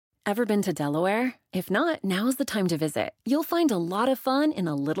Ever been to Delaware? If not, now's the time to visit. You'll find a lot of fun in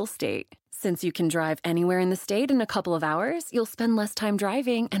a little state. Since you can drive anywhere in the state in a couple of hours, you'll spend less time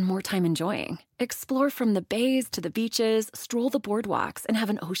driving and more time enjoying. Explore from the bays to the beaches, stroll the boardwalks, and have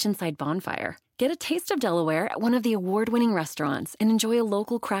an oceanside bonfire. Get a taste of Delaware at one of the award-winning restaurants and enjoy a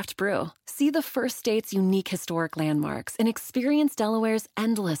local craft brew. See the first state's unique historic landmarks and experience Delaware's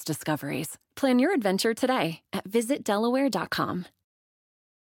endless discoveries. Plan your adventure today at visitdelaware.com.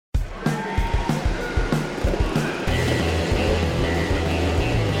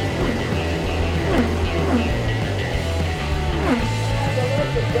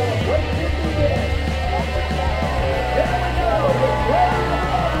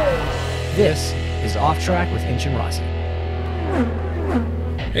 This is Off Track with Hinch and Rossi.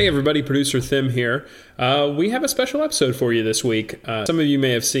 Hey everybody, producer Thim here. We have a special episode for you this week. Some of you may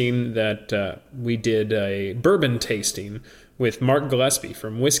have seen that we did a bourbon tasting with Mark Gillespie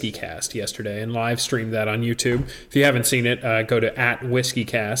from WhiskeyCast yesterday and live streamed that on YouTube. If you haven't seen it, go to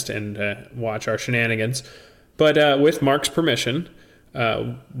 @WhiskeyCast and watch our shenanigans. But with Mark's permission,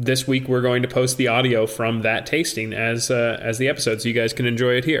 this week we're going to post the audio from that tasting as the episode so you guys can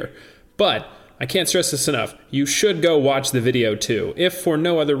enjoy it here. But I can't stress this enough. You should go watch the video too, if for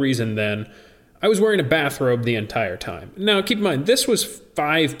no other reason than I was wearing a bathrobe the entire time. Now, keep in mind, this was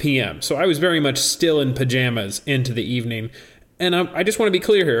 5 p.m., so I was very much still in pajamas into the evening. And I just want to be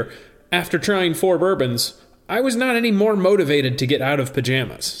clear here. After trying 4 bourbons, I was not any more motivated to get out of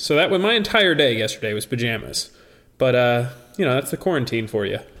pajamas. So that was my entire day yesterday was pajamas. But, that's the quarantine for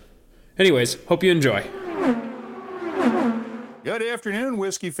you. Anyways, hope you enjoy. Good afternoon,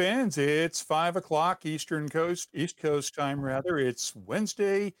 whiskey fans. It's 5 o'clock East Coast time rather. It's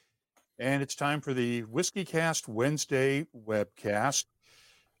Wednesday, and it's time for the WhiskeyCast Wednesday webcast.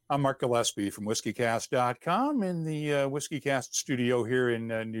 I'm Mark Gillespie from WhiskeyCast.com in the WhiskeyCast studio here in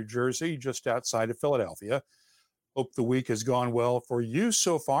New Jersey, just outside of Philadelphia. Hope the week has gone well for you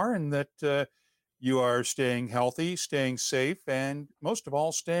so far, and that you are staying healthy, staying safe, and most of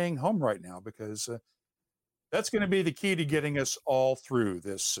all, staying home right now, because that's going to be the key to getting us all through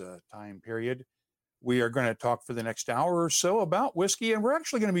this time period. We are going to talk for the next hour or so about whiskey, and we're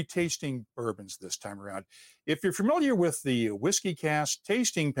actually going to be tasting bourbons this time around. If you're familiar with the WhiskeyCast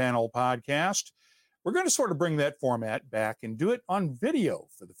Tasting Panel podcast, we're going to sort of bring that format back and do it on video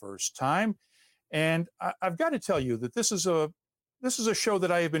for the first time. And I've got to tell you that this is a show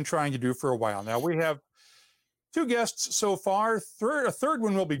that I have been trying to do for a while now. We have 2 guests so far. A third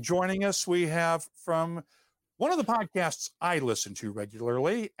one will be joining us. We have from one of the podcasts I listen to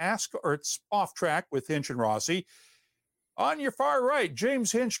regularly, it's Off Track with Hinch and Rossi. On your far right,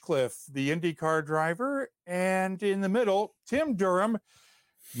 James Hinchcliffe, the IndyCar driver, and in the middle, Tim Durham,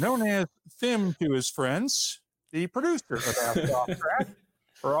 known as Thim to his friends, the producer of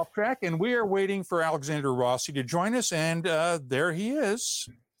Off Track, and we are waiting for Alexander Rossi to join us, and there he is.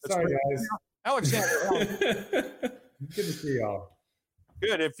 Sorry, guys. Alexander. Good to see y'all.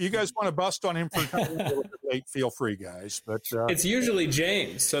 Good. If you guys want to bust on him for coming a little bit late, feel free, guys. But it's usually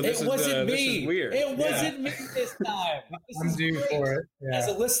James, so this wasn't me. This is weird. It wasn't me this time. I'm due for it. Yeah. As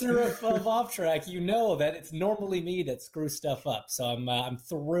a listener of Off Track, you know that it's normally me that screws stuff up. So I'm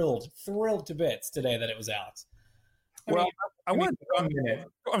thrilled to bits today that it was Alex. I want 1 minute.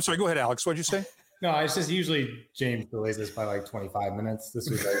 I'm sorry. Go ahead, Alex. What'd you say? No, it's just usually James delays this by like 25 minutes.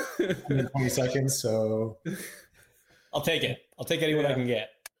 This was like 20 seconds. So I'll take it. I'll take anyone I can get.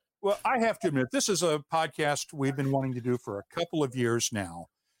 Well, I have to admit, this is a podcast we've been wanting to do for a couple of years now,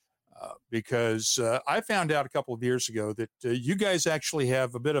 because I found out a couple of years ago that you guys actually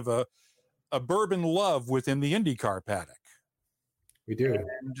have a bit of a bourbon love within the IndyCar paddock. We do.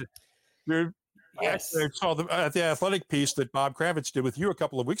 And Yes. I saw the athletic piece that Bob Kravitz did with you a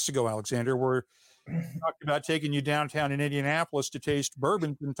couple of weeks ago, Alexander, where he talked about taking you downtown in Indianapolis to taste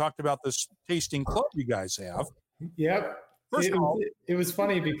bourbons and talked about this tasting club you guys have. Yep. It was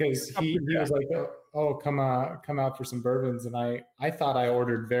funny because he was like, "Oh, come out for some bourbons," and I thought I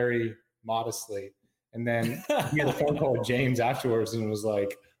ordered very modestly, and then he had a phone call with James afterwards and was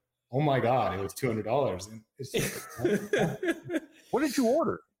like, "Oh my God, it was $200." And it's just, What did you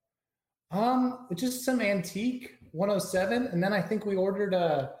order? Just some antique 107, and then I think we ordered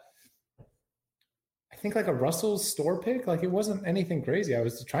like a Russell's store pick. Like it wasn't anything crazy. I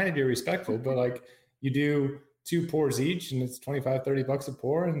was trying to be respectful, but like you do 2 pours each and it's $25-$30 a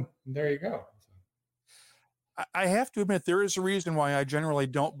pour, and there you go. I have to admit, there is a reason why I generally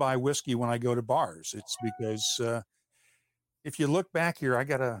don't buy whiskey when I go to bars. It's because if you look back here, I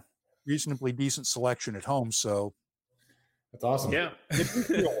got a reasonably decent selection at home. So that's awesome. Yeah. let's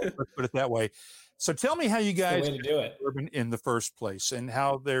put it that way. So tell me how you guys way to do it bourbon in the first place, and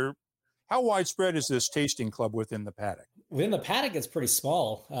how widespread is this tasting club within the paddock? Within the paddock, it's pretty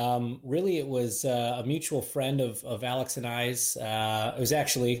small. Really, it was a mutual friend of Alex and I's. It was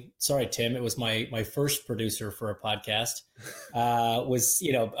actually, sorry, Tim, it was my first producer for a podcast. Was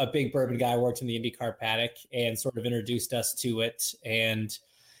a big bourbon guy, worked in the IndyCar paddock, and sort of introduced us to it. And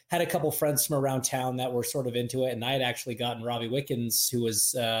had a couple friends from around town that were sort of into it. And I had actually gotten Robbie Wickens, who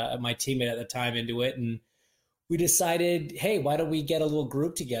was my teammate at the time, into it. And we decided, hey, why don't we get a little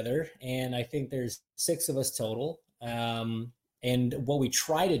group together? And I think there's 6 of us total. And what we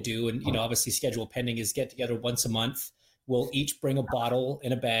try to do, and, obviously schedule pending, is get together once a month. We'll each bring a bottle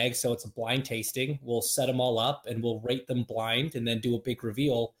in a bag. So it's a blind tasting. We'll set them all up and we'll rate them blind and then do a big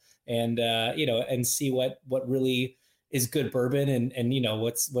reveal and, and see what really is good bourbon and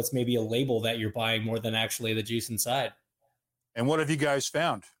what's maybe a label that you're buying more than actually the juice inside. And what have you guys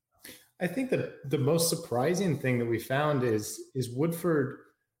found? I think that the most surprising thing that we found is Woodford,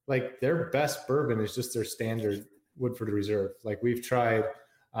 like their best bourbon is just their standard Woodford Reserve. Like we've tried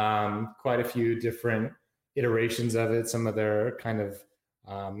quite a few different iterations of it, some of their kind of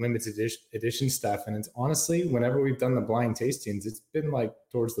limited edition stuff. And it's honestly, whenever we've done the blind tastings, it's been like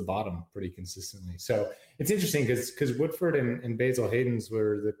towards the bottom pretty consistently. So it's interesting because Woodford and Basil Hayden's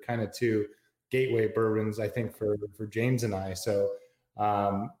were the kind of 2 gateway bourbons, I think, for James and I. So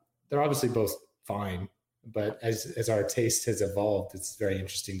they're obviously both fine, but as our taste has evolved, it's very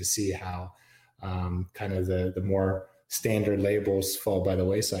interesting to see how kind of the more standard labels fall by the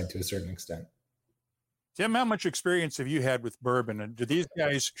wayside to a certain extent. Tim, how much experience have you had with bourbon, and do these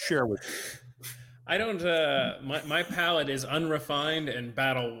guys share with you? I don't. My palate is unrefined and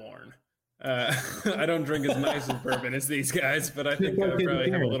battle worn. I don't drink as nice as bourbon as these guys, but I think I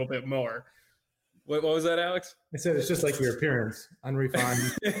probably have a little bit more. What was that, Alex? I said it's just like your appearance, unrefined.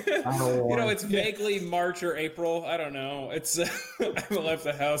 It's vaguely March or April. I don't know. It's I haven't left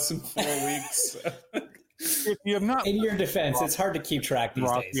the house in 4 weeks. If you have not, in your defense, it's hard to keep track these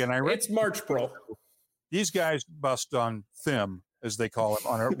days. And it's March, bro. These guys bust on Thim, as they call it,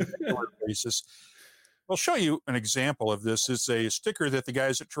 on a regular basis. I'll show you an example of this. It's a sticker that the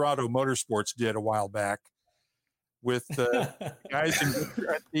guys at Toronto Motorsports did a while back with guys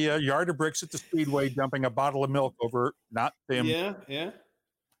at the Yard of Bricks at the Speedway dumping a bottle of milk over not Thim. Yeah.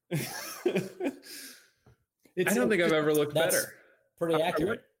 I don't think I've ever looked better. Pretty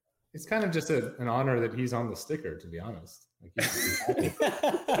accurate. It's kind of just an honor that he's on the sticker, to be honest.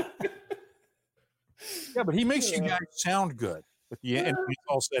 Yeah, but he makes you guys sound good at the end when it's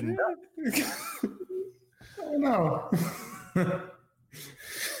all said and done. I know.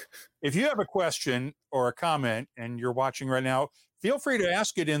 If you have a question or a comment and you're watching right now, feel free to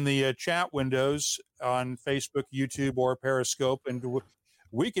ask it in the chat windows on Facebook, YouTube, or Periscope, and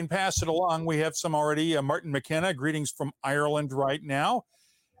we can pass it along. We have some already. Martin McKenna, greetings from Ireland right now.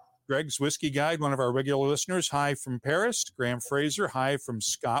 Greg's Whiskey Guide, one of our regular listeners, hi from Paris. Graham Fraser, hi from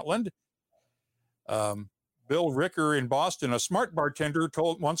Scotland. Bill Ricker in Boston, a smart bartender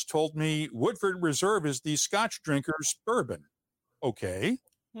once told me Woodford Reserve is the Scotch drinker's bourbon. Okay.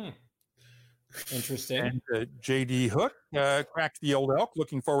 Interesting. And J.D. Hook cracked the old elk.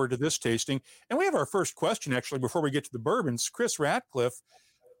 Looking forward to this tasting. And we have our first question, actually, before we get to the bourbons. Chris Ratcliffe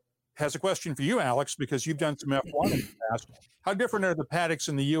has a question for you, Alex, because you've done some F1 in the past. How different are the paddocks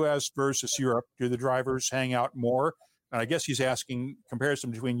in the U.S. versus Europe? Do the drivers hang out more? And I guess he's asking comparison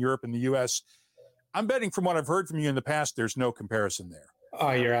between Europe and the U.S. I'm betting from what I've heard from you in the past, there's no comparison there.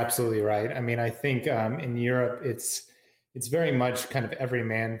 Oh, you're absolutely right. I mean, I think in Europe, it's very much kind of every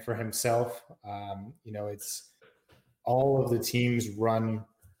man for himself. It's all of the teams run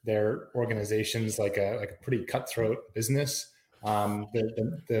their organizations like a pretty cutthroat business.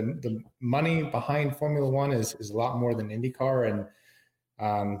 The money behind Formula One is a lot more than IndyCar,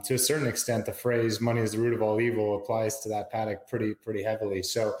 and to a certain extent, the phrase "money is the root of all evil" applies to that paddock pretty heavily.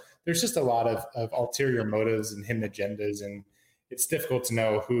 So there's just a lot of ulterior motives and hidden agendas, and it's difficult to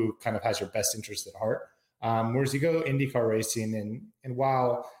know who kind of has your best interest at heart. Whereas you go IndyCar racing, and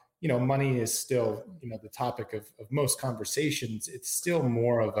while money is still the topic of most conversations, it's still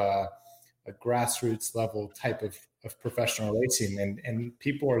more of a grassroots level type of professional racing, and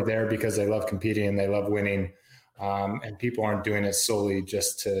people are there because they love competing and they love winning, and people aren't doing it solely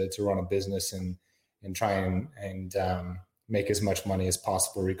just to run a business and try and make as much money as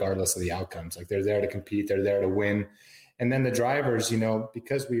possible regardless of the outcomes. Like, they're there to compete, they're there to win. And then the drivers,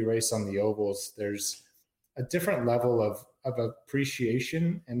 because we race on the ovals, there's a different level of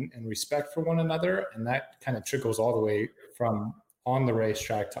appreciation and respect for one another, and that kind of trickles all the way from on the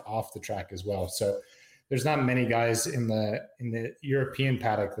racetrack to off the track as well. So there's not many guys in the European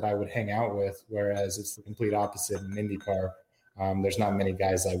paddock that I would hang out with, whereas it's the complete opposite in IndyCar. There's not many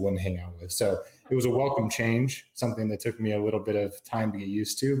guys I wouldn't hang out with. So it was a welcome change, something that took me a little bit of time to get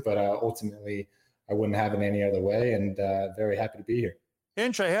used to, but ultimately I wouldn't have it any other way, and very happy to be here.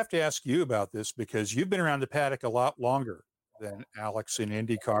 Hinch, I have to ask you about this because you've been around the paddock a lot longer than Alex in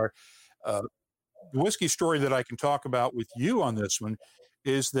IndyCar. The whiskey story that I can talk about with you on this one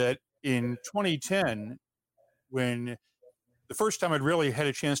is that in 2010, when the first time I'd really had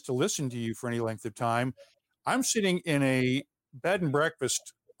a chance to listen to you for any length of time, I'm sitting in a bed and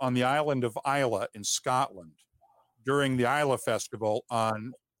breakfast on the island of Islay in Scotland during the Islay Festival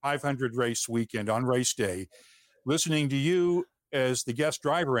on 500 race weekend on race day, listening to you as the guest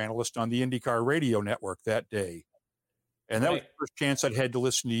driver analyst on the IndyCar radio network that day. And that was the first chance I'd had to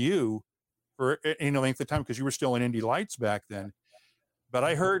listen to you for any length of time because you were still in Indy Lights back then. But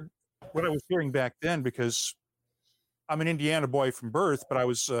I heard what I was hearing back then because I'm an Indiana boy from birth, but I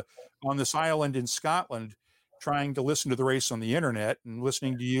was on this island in Scotland trying to listen to the race on the internet and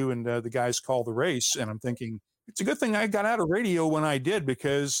listening to you and the guys call the race. And I'm thinking, it's a good thing I got out of radio when I did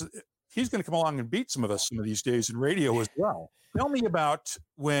because he's going to come along and beat some of us some of these days in radio as well. Tell me about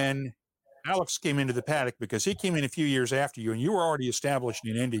when Alex came into the paddock, because he came in a few years after you and you were already established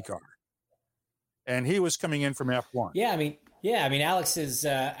in IndyCar. And he was coming in from F1. Yeah, I mean, Alex's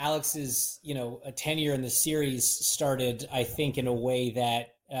a tenure in the series started, I think, in a way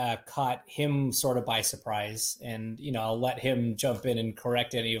that caught him sort of by surprise. And I'll let him jump in and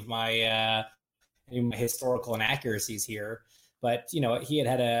correct any of my historical inaccuracies here. But he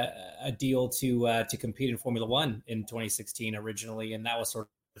had a deal to compete in Formula One in 2016 originally, and that was sort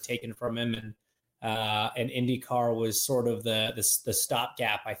of taken from him. And IndyCar was sort of the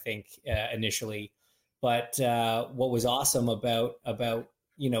stopgap, I think, initially. But what was awesome about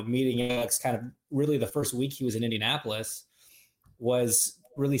meeting Alex kind of really the first week he was in Indianapolis was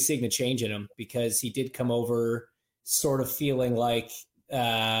really seeing the change in him, because he did come over sort of feeling like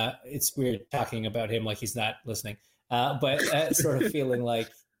it's weird talking about him like he's not listening, but sort of feeling like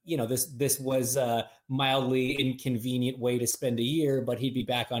this was a mildly inconvenient way to spend a year, but he'd be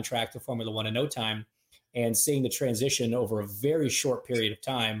back on track to Formula One in no time. And seeing the transition over a very short period of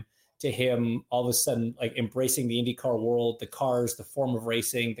time to him all of a sudden like embracing the IndyCar world, the cars, the form of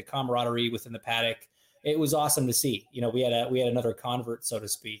racing, the camaraderie within the paddock, it was awesome to see. We had another convert, so to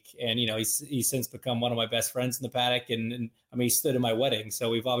speak, and he's since become one of my best friends in the paddock, and I mean he stood in my wedding,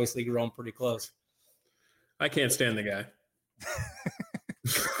 so we've obviously grown pretty close. I can't stand the guy.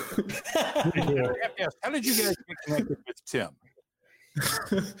 How did you guys get connected with Tim?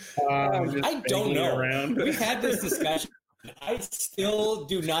 I don't know. We've had this discussion. I still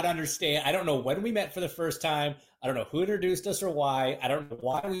do not understand. I don't know when we met for the first time. I don't know who introduced us or why. I don't know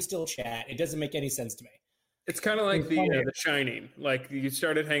why we still chat. It doesn't make any sense to me. It's kind of like the Shining. Like you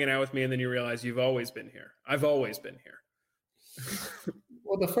started hanging out with me, and then you realize you've always been here. I've always been here.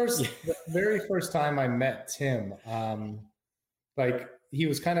 Well, the very first time I met Tim, like he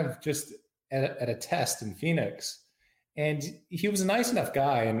was kind of just at a test in Phoenix. And he was a nice enough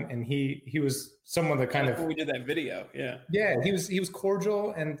guy, and he was someone that kind of we did that video, he was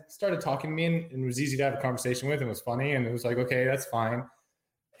cordial and started talking to me, and it was easy to have a conversation with, and it was funny, and it was like, okay, that's fine.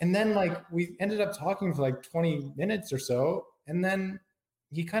 And then like we ended up talking for like 20 minutes or so, and then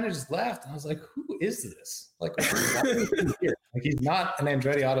he kind of just left, and I was like, who is this? Like, why is he here? Like he's not an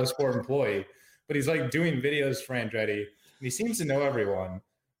Andretti Autosport employee, but he's like doing videos for Andretti, and he seems to know everyone.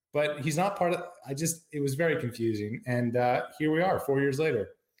 But he's not part of. It was very confusing, and here we are, 4 years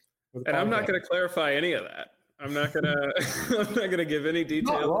later. And I'm not going to clarify any of that. I'm not going to give any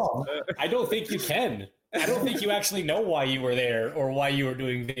details. I don't think you can. I don't think you actually know why you were there or why you were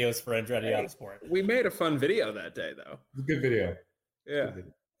doing videos for Andretti Autosport. We made a fun video that day, though. Good video. Yeah, good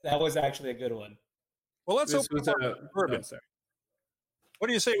video. That was actually a good one. Well, let's open up bourbon. Sorry. What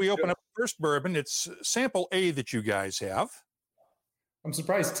do you say we open up the first bourbon? It's sample A that you guys have. I'm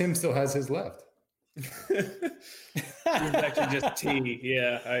surprised Tim still has his left. It was actually just tea.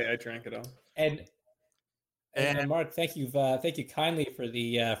 Yeah, I drank it all. And Mark, thank you kindly for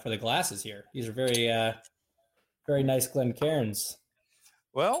the glasses here. These are very nice Glencairns.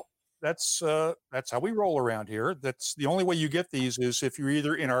 Well, that's how we roll around here. That's the only way you get these is if you're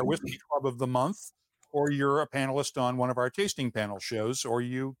either in our Whiskey Club of the Month, or you're a panelist on one of our tasting panel shows, or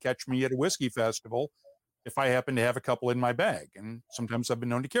you catch me at a whiskey festival if I happen to have a couple in my bag, and sometimes I've been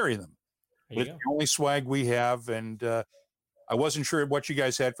known to carry them. It's the only swag we have, and I wasn't sure what you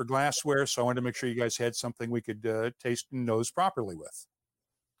guys had for glassware, so I wanted to make sure you guys had something we could taste and nose properly with.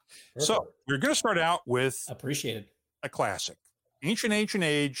 Perfect. So we're going to start out with appreciated a classic, ancient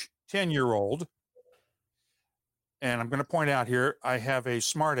age, 10-year-old and I'm going to point out here, I have a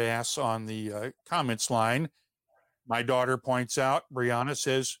smart ass on the comments line. My daughter points out, Brianna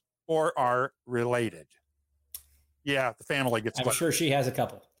says, or are related. Yeah, the family gets. I'm sure she has a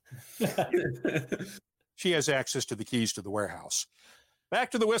couple. She has access to the keys to the warehouse.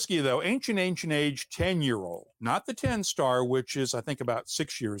 Back to the whiskey, though. Ancient age 10-year-old. Not the 10-star, which is, I think, about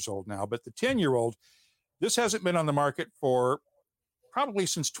 6 years old now, but the 10-year-old. This hasn't been on the market for probably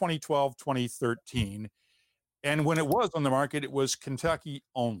since 2012, 2013. And when it was on the market, it was Kentucky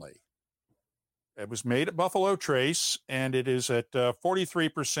only. It was made at Buffalo Trace, and it is at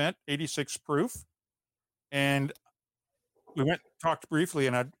 43%, 86 proof. And we talked briefly,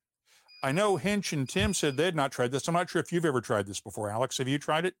 and I know Hinch and Tim said they had not tried this. I'm not sure if you've ever tried this before. Alex, have you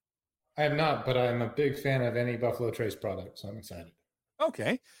tried it? I have not, but I'm a big fan of any Buffalo Trace product, so I'm excited.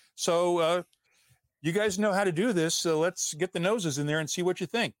 Okay. So you guys know how to do this, so let's get the noses in there and see what you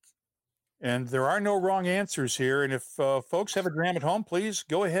think. And there are no wrong answers here. And if folks have a dram at home, please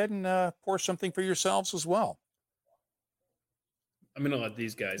go ahead and pour something for yourselves as well. I'm going to let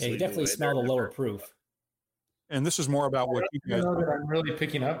these guys. Yeah, you definitely smell the lower proof. And this is more about what you guys. I don't know that I'm really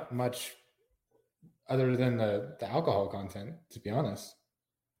picking up much other than the alcohol content, to be honest.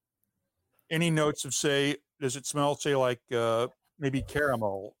 Any notes of, say, does it smell, say, like maybe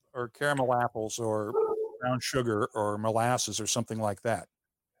caramel or caramel apples or brown sugar or molasses or something like that?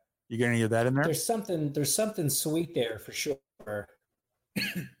 You get any of that in there? There's something sweet there for sure.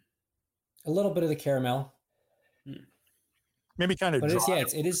 A little bit of the caramel. Maybe kind of. But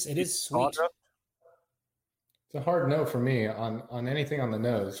it is sweet. It's a hard no for me on anything on the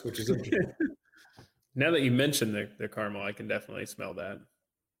nose, which is interesting. Now that you mentioned the caramel, I can definitely smell that.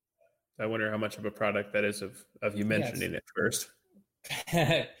 I wonder how much of a product that is of you mentioning it first.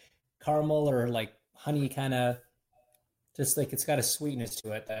 Caramel or like honey, kind of, just like it's got a sweetness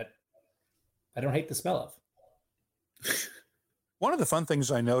to it that I don't hate the smell of. One of the fun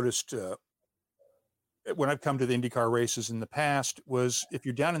things I noticed when I've come to the IndyCar races in the past was if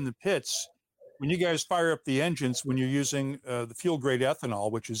you're down in the pits, when you guys fire up the engines, when you're using the fuel grade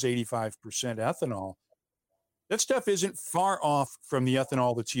ethanol, which is 85% ethanol, that stuff isn't far off from the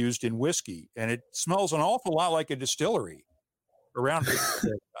ethanol that's used in whiskey. And it smells an awful lot like a distillery around it.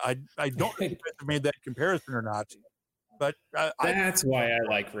 I don't know if you guys have made that comparison or not, but that's why I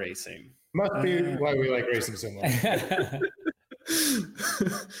like racing. Must be why we like racing so much.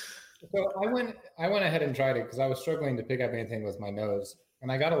 So I went ahead and tried it because I was struggling to pick up anything with my nose, and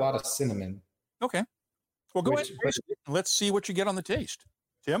I got a lot of cinnamon. Okay. Well, go ahead. Let's see what you get on the taste.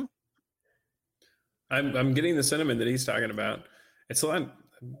 Tim? I'm getting the cinnamon that he's talking about. It's a lot,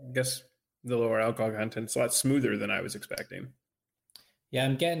 I guess the lower alcohol content's a lot smoother than I was expecting. Yeah,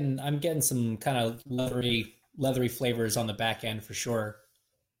 I'm getting some kind of leathery flavors on the back end for sure.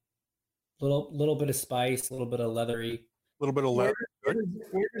 Little bit of spice, a little bit of leathery. A little bit of leather.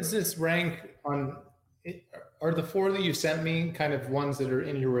 Where does this rank on? Are the four that you sent me kind of ones that are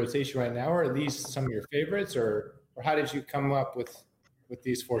in your rotation right now? Or are these some of your favorites, or how did you come up with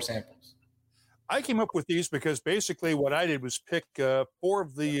these four samples? I came up with these because basically what I did was pick four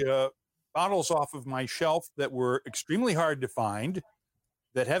of the bottles off of my shelf that were extremely hard to find,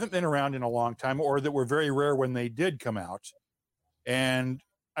 that haven't been around in a long time, or that were very rare when they did come out. And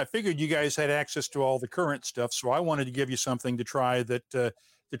I figured you guys had access to all the current stuff, so I wanted to give you something to try that to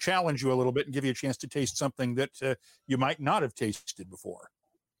challenge you a little bit and give you a chance to taste something that you might not have tasted before.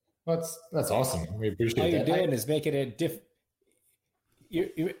 That's awesome. We appreciate that. All you're doing is making it you're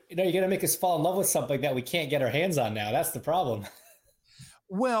going to make us fall in love with something that we can't get our hands on now. That's the problem.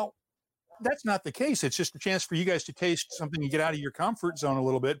 Well, that's not the case. It's just a chance for you guys to taste something and get out of your comfort zone a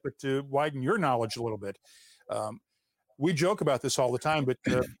little bit, but to widen your knowledge a little bit. We joke about this all the time, but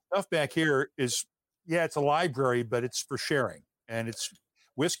the stuff back here is, it's a library, but it's for sharing. And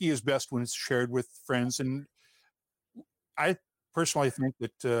whiskey is best when it's shared with friends. And I personally think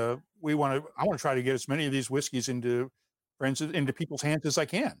that I want to try to get as many of these whiskeys into people's hands as I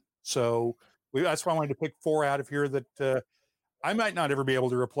can. So that's why I wanted to pick four out of here that I might not ever be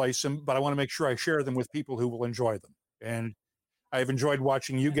able to replace them, but I want to make sure I share them with people who will enjoy them. And I've enjoyed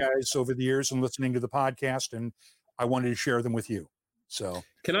watching you guys over the years and listening to the podcast, and I wanted to share them with you. So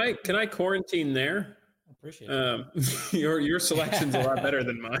can I quarantine there? I appreciate it. Your selection's a lot better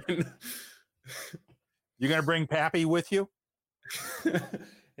than mine. You going to bring Pappy with you?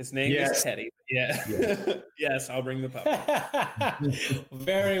 His name is Teddy. Yeah. Yes, I'll bring the puppy.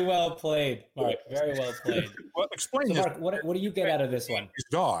 Very well played, Mark. Very well played. Well, explain so this. Mark, what do you get out of this one? His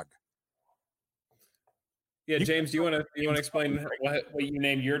dog. Yeah, James, do you want to explain what you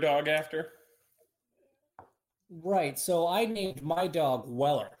named your dog after? Right. So I named my dog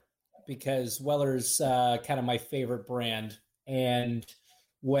Weller. because Weller's kind of my favorite brand. And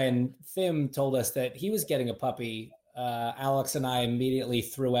when Tim told us that he was getting a puppy, Alex and I immediately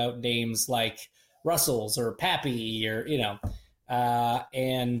threw out names like Russell's or Pappy or,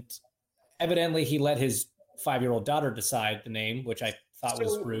 and evidently he let his 5-year-old daughter decide the name, which I thought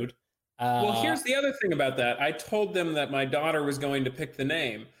was rude. Well, here's the other thing about that. I told them that my daughter was going to pick the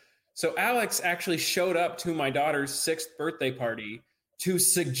name. So Alex actually showed up to my daughter's 6th birthday party to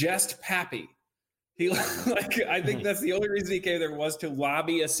suggest Pappy. He I think that's the only reason he came there was to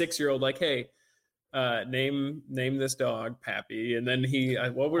lobby a 6-year-old, like, hey, name this dog Pappy. And then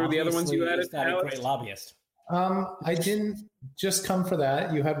what were the other ones you had? He's not a great lobbyist. I didn't just come for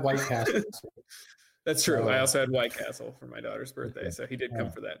that. You had White Castle. That's true. I also had White Castle for my daughter's birthday, so he did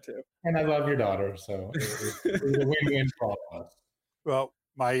come for that too. And I love your daughter, so it was a win-win for all of us. Well,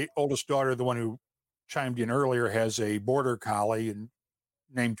 my oldest daughter, the one who chimed in earlier, has a border collie and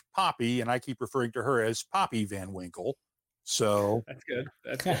named Poppy, and I keep referring to her as Poppy Van Winkle. So that's good.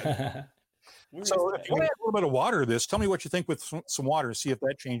 That's good. So if you want to add a little bit of water to this, tell me what you think with some water. See if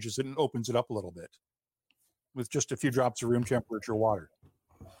that changes it and opens it up a little bit with just a few drops of room temperature water.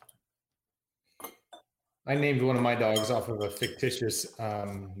 I named one of my dogs off of a fictitious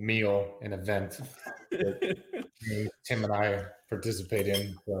meal, an event that Tim and I participate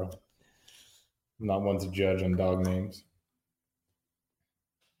in. So I'm not one to judge on dog names.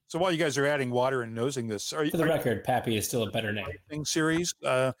 So while you guys are adding water and nosing this, for the record, Pappy is still a better name. Series.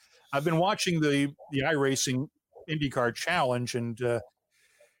 I've been watching the iRacing IndyCar Challenge, and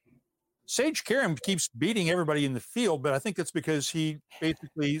Sage Karam keeps beating everybody in the field, but I think that's because he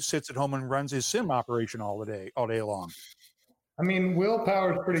basically sits at home and runs his sim operation all day long. I mean,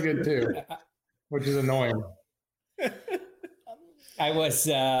 willpower is pretty good too, which is annoying. I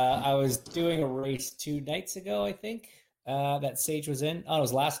was doing a race 2 nights ago, I think, that Sage was in. Oh, it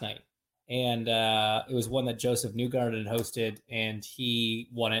was last night. And it was one that Joseph Newgarden hosted, and he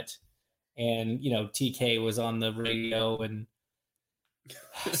won it. And, TK was on the radio, and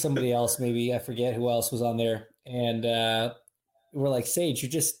somebody else, maybe, I forget who else was on there. And we're like, Sage,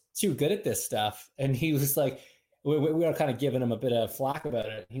 you're just too good at this stuff. And he was like, we were kind of giving him a bit of flack about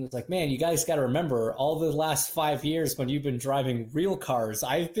it. He was like, man, you guys got to remember all the last 5 years when you've been driving real cars,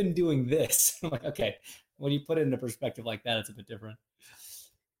 I've been doing this. I'm like, okay, when you put it into perspective like that, it's a bit different.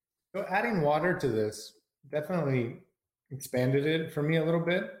 So adding water to this definitely expanded it for me a little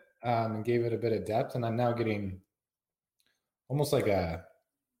bit and gave it a bit of depth. And I'm now getting almost like I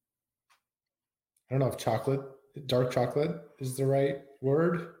don't know if dark chocolate is the right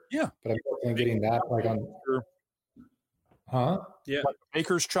word. Yeah. But I'm definitely getting that like on. Yeah. Like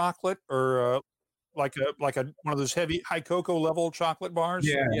Baker's chocolate or like one of those heavy high cocoa level chocolate bars.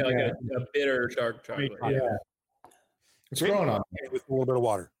 Yeah. Like a bitter dark chocolate. Yeah. It's growing on with a little bit of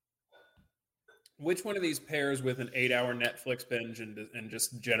water. Which one of these pairs with an 8-hour Netflix binge and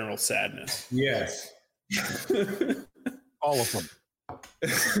just general sadness? Yes. All of them.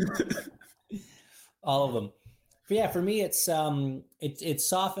 All of them. But yeah, for me, it's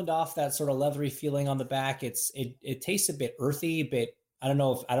softened off that sort of leathery feeling on the back. It tastes a bit earthy, I don't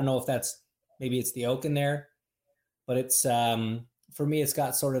know if that's, maybe it's the oak in there, but it's for me, it's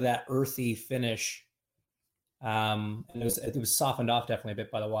got sort of that earthy finish. And it was softened off definitely a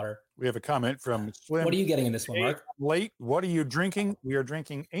bit by the water. We have a comment from Slim. What are you getting in this one, Mark? Late. What are you drinking? We are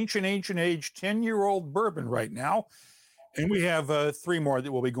drinking ancient age 10-year-old bourbon right now. And we have 3 more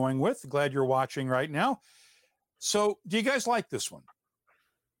that we'll be going with. Glad you're watching right now. So do you guys like this one?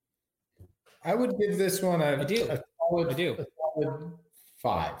 I would give this one a solid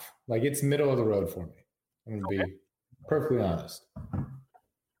 5. Like it's middle of the road for me. I'm going to be perfectly honest.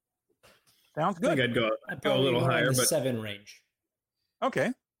 Sounds good. I think I'd go a little higher, but 7 range.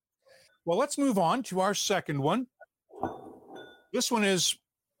 Okay. Well, let's move on to our second one. This one is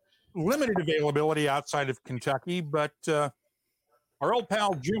limited availability outside of Kentucky, but our old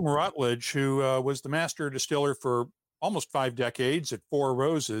pal Jim Rutledge, who was the master distiller for almost 5 decades at Four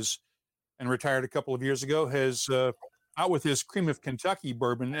Roses and retired a couple of years ago, has out with his Cream of Kentucky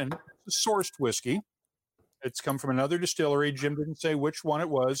bourbon and sourced whiskey. It's come from another distillery. Jim didn't say which one it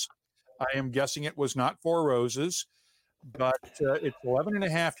was. I am guessing it was not Four Roses, but it's 11 and a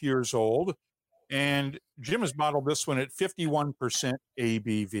half years old. And Jim has bottled this one at 51%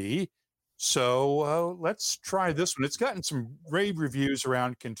 ABV. So let's try this one. It's gotten some rave reviews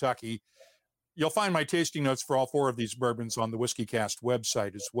around Kentucky. You'll find my tasting notes for all 4 of these bourbons on the WhiskeyCast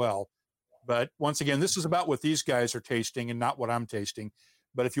website as well. But once again, this is about what these guys are tasting and not what I'm tasting.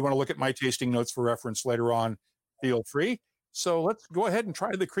 But if you want to look at my tasting notes for reference later on, feel free. So let's go ahead and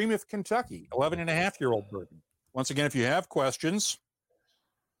try the Cream of Kentucky, 11 and a half year old bourbon. Once again, if you have questions,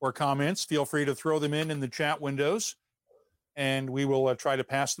 or comments, feel free to throw them in the chat windows, and we will try to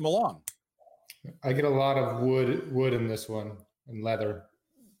pass them along. I get a lot of wood in this one, and leather.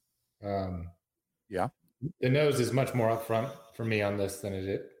 Yeah. The nose is much more upfront for me on this than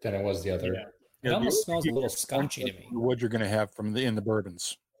it was the other. Yeah. It almost smells a little scotchy to me. The wood you're going to have in the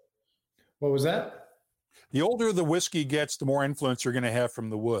bourbons. What was that? The older the whiskey gets, the more influence you're going to have from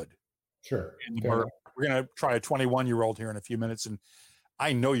the wood. Sure. We're going to try a 21-year-old here in a few minutes, and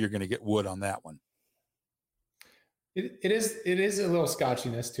I know you're going to get wood on that one. It is a little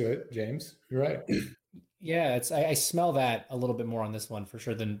scotchiness to it, James. You're right. Yeah, I smell that a little bit more on this one for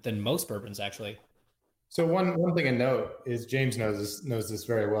sure than most bourbons actually. So one thing to note is James knows this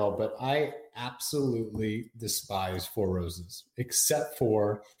very well, but I absolutely despise Four Roses, except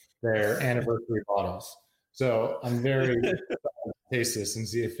for their anniversary bottles. So I'm very excited to taste this and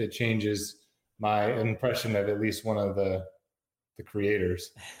see if it changes my impression of at least one of the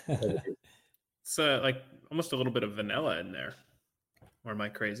creators. It's like almost a little bit of vanilla in there. Or am I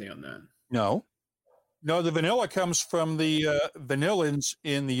crazy on that? No, the vanilla comes from the vanillins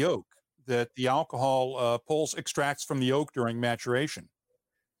in the oak that the alcohol extracts from the oak during maturation.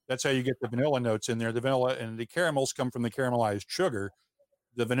 That's how you get the vanilla notes in there. The vanilla and the caramels come from the caramelized sugar.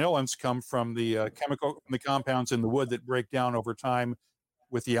 The vanillins come from the compounds in the wood that break down over time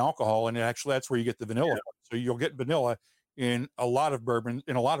with the alcohol, and actually that's where you get the vanilla. So you'll get vanilla in a lot of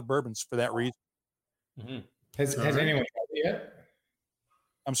bourbons for that reason. Mm-hmm. Has anyone tried it yet?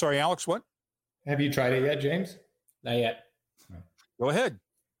 I'm sorry, Alex, what? Have you tried it yet, James? Not yet. Go ahead.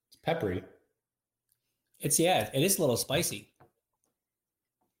 It's peppery. It is a little spicy,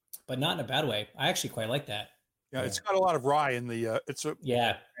 but not in a bad way. I actually quite like that. Yeah, it's got a lot of rye in the. It's a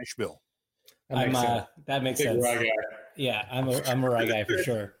mash bill. That makes sense. Rye guy. Yeah, I'm a rye guy for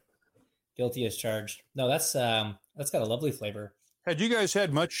sure. Guilty as charged. No, that's got a lovely flavor. Had you guys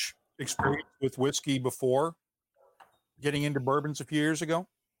had much experience with whiskey before getting into bourbons a few years ago?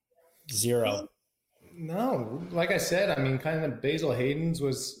 Zero. No, like I said, I mean, kind of Basil Hayden's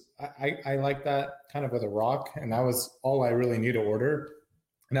was I like that kind of with a rock, and that was all I really knew to order.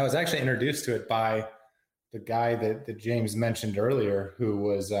 And I was actually introduced to it by the guy that James mentioned earlier, who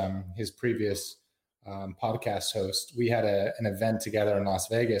was his previous podcast host. We had an event together in Las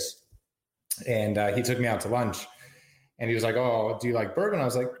Vegas, and he took me out to lunch, and he was like, "Oh, do you like bourbon?" I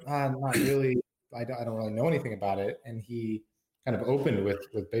was like, "Not really. I don't really know anything about it." And he kind of opened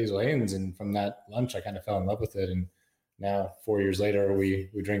with Basil Hayden's, and from that lunch, I kind of fell in love with it. And now 4 years later, we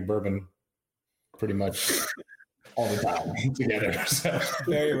drink bourbon pretty much all the time together. So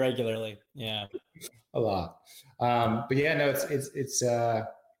very regularly. Yeah. A lot. But yeah, no,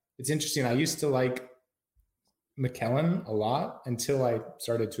 it's interesting. I used to like Macallan a lot until I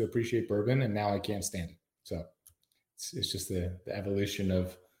started to appreciate bourbon, and now I can't stand it. So it's just the evolution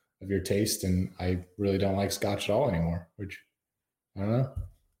of your taste, and I really don't like Scotch at all anymore, which I don't know.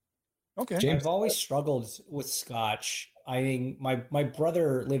 Okay. James, I've always struggled with Scotch. I think my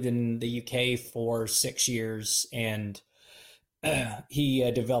brother lived in the UK for 6 years, and he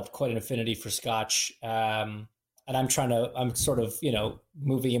developed quite an affinity for Scotch. And I'm sort of,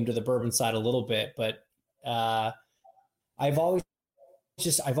 moving him to the bourbon side a little bit, but I've always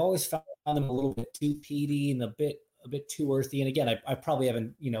found them a little bit too peaty and a bit too earthy. And again, I probably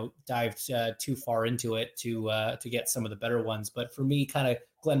haven't, dived too far into it to get some of the better ones. But for me, kind of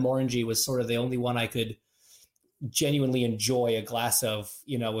Glenmorangie was sort of the only one I could genuinely enjoy a glass of,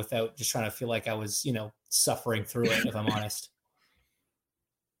 without just trying to feel like I was, suffering through it, if I'm honest.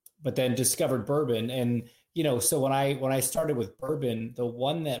 But then discovered bourbon, and so when I started with bourbon, the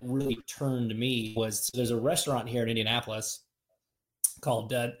one that really turned me was, there's a restaurant here in Indianapolis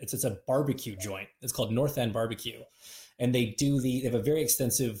called it's a barbecue joint. It's called North End Barbecue, and they have a very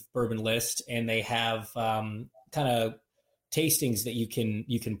extensive bourbon list, and they have kind of tastings that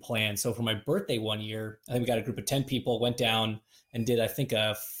you can plan. So for my birthday one year, I think we got a group of 10 people, went down and did, I think,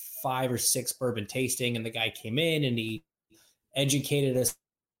 a 5 or 6 bourbon tasting, and the guy came in and he educated us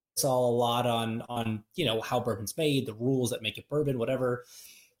all a lot on how bourbon's made, the rules that make it bourbon, whatever.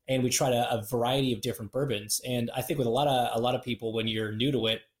 And we tried a variety of different bourbons. And I think with a lot of people, when you're new to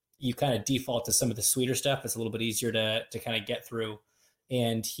it, you kind of default to some of the sweeter stuff. It's a little bit easier to kind of get through.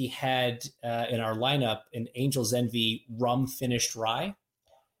 And he had in our lineup an Angel's Envy rum finished rye,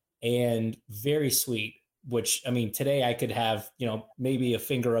 and very sweet, which, I mean, today I could have, maybe a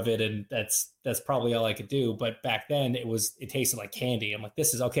finger of it, and that's probably all I could do. But back then it tasted like candy. I'm like,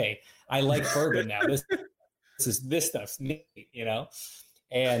 this is okay. I like bourbon now. This stuff's neat,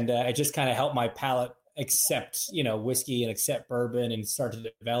 and it just kind of helped my palate accept, whiskey and accept bourbon and start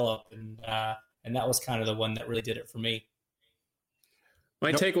to develop. And that was kind of the one that really did it for me.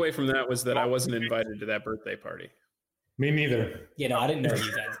 My takeaway from that was that I wasn't invited to that birthday party. Me neither. I didn't know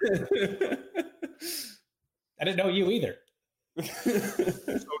you then. I didn't know you either.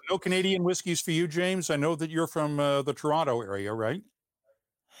 So no Canadian whiskeys for you, James. I know that you're from the Toronto area, right?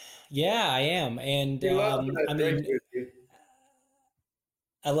 Yeah, I am. And I mean,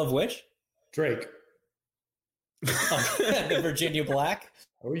 I love which? Drake. The Virginia Black.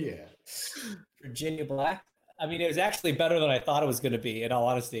 Oh, yeah. Virginia Black. I mean, it was actually better than I thought it was going to be, in all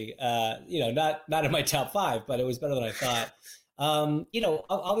honesty. Not in my top 5, but it was better than I thought.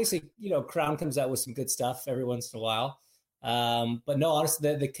 Obviously, Crown comes out with some good stuff every once in a while. But no,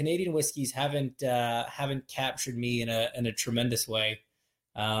 honestly, the Canadian whiskeys haven't captured me in a tremendous way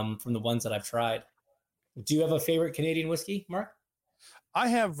from the ones that I've tried. Do you have a favorite Canadian whiskey, Mark? I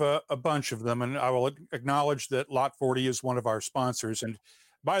have a bunch of them, and I will acknowledge that Lot 40 is one of our sponsors. And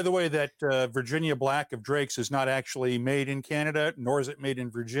by the way, that Virginia Black of Drake's is not actually made in Canada, nor is it made in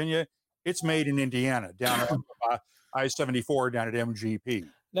Virginia. It's made in Indiana, down at I-74 down at MGP.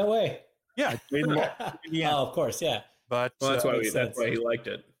 No way. Yeah, it's made in Indiana. Oh, of course, yeah. But that's why he liked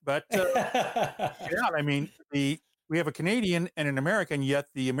it. But I mean, we have a Canadian and an American, yet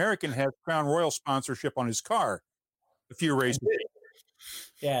the American has Crown Royal sponsorship on his car a few races.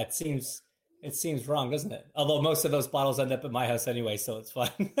 Yeah, it seems wrong, doesn't it? Although most of those bottles end up at my house anyway, so it's fine.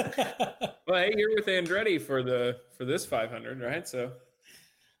 Well, hey, you're with Andretti for this 500, right? So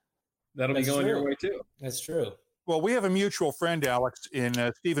that'll be going your way too. That's true. Well, we have a mutual friend, Alex, in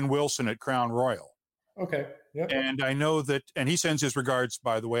Stephen Wilson at Crown Royal. Okay. Yep. And I know that, and he sends his regards,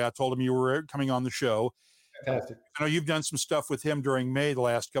 by the way. I told him you were coming on the show. Fantastic. I know you've done some stuff with him during May the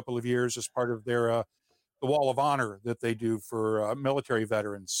last couple of years as part of their the Wall of Honor that they do for military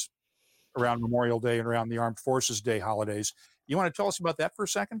veterans around Memorial Day and around the Armed Forces Day holidays. You want to tell us about that for a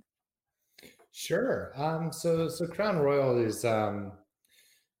second? Sure. So Crown Royal is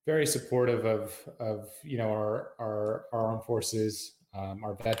very supportive of our armed forces,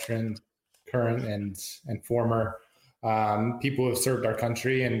 our veterans, current and former people who have served our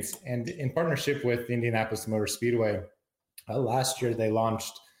country, and in partnership with the Indianapolis Motor Speedway, last year they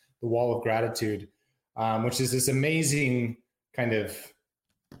launched the Wall of Gratitude, which is this amazing kind of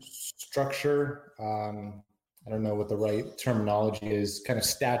structure. I don't know what the right terminology is, kind of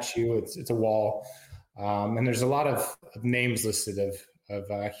statue. It's a wall. And there's a lot of names listed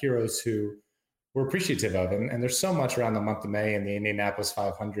of heroes who we're appreciative of. And there's so much around the month of May and the Indianapolis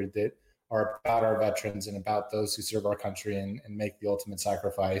 500 that are about our veterans and about those who serve our country and make the ultimate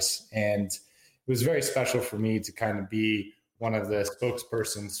sacrifice. And it was very special for me to kind of be one of the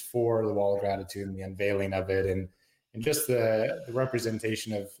spokespersons for the Wall of Gratitude and the unveiling of it. And just the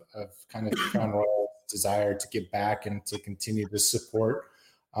representation of kind of Crown Royal's desire to give back and to continue to support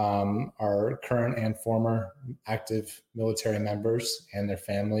our current and former active military members and their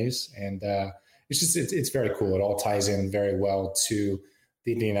families. And it's very cool. It all ties in very well to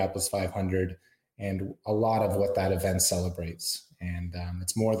the Indianapolis 500 and a lot of what that event celebrates. And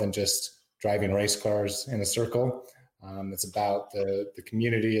it's more than just driving race cars in a circle. It's about the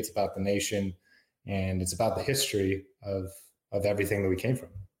community. It's about the nation. And it's about the history of everything that we came from.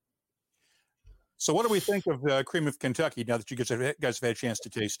 So what do we think of Cream of Kentucky now that you guys have had a chance to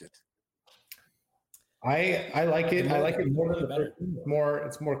taste it? I like it. I like it more than the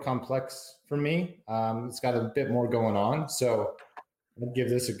it's more complex for me. It's got a bit more going on. So I'd give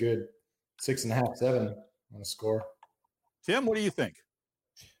this a good 6.5, 7 on a score. Tim, what do you think?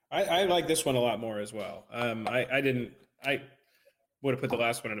 I like this one a lot more as well. I would have put the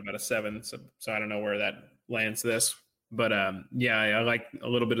last one at about a 7, so I don't know where that lands this. But I like a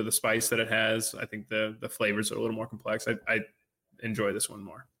little bit of the spice that it has. I think the flavors are a little more complex. I enjoy this one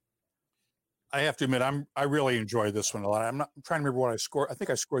more. I have to admit, I really enjoy this one a lot. I'm trying to remember what I scored. I think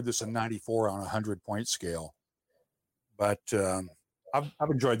I scored this a 94 on a 100-point scale. But I've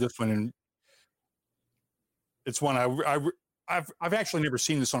enjoyed this one, and it's one I've actually never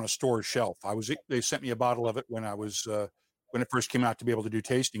seen this on a store shelf. They sent me a bottle of it when it first came out to be able to do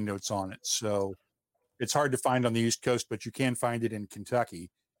tasting notes on it. So it's hard to find on the East Coast, but you can find it in Kentucky.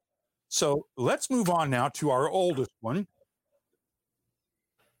 So let's move on now to our oldest one.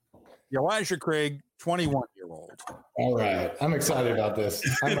 The Elijah Craig 21-year-old. All right. I'm excited about this.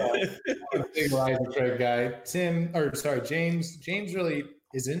 I'm a big Elijah Craig guy. James really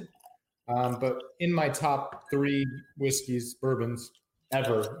isn't. But in my top 3 whiskeys, bourbons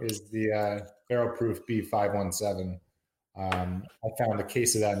ever is the Barrel Proof B517. I found a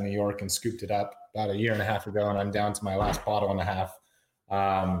case of that in New York and scooped it up about a year and a half ago, and I'm down to my last bottle and a half.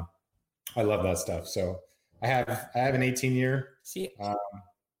 I love that stuff. So I have an 18-year,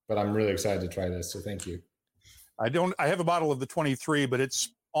 but I'm really excited to try this. So thank you. I have a bottle of the 23, but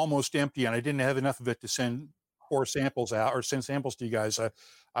it's almost empty, and I didn't have enough of it to send 4 samples out or send samples to you guys.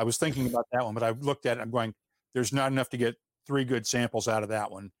 I was thinking about that one, but I looked at it. I'm going, there's not enough to get 3 good samples out of that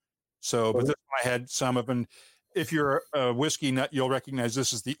one. So, but this one I had some of them. If you're a whiskey nut, you'll recognize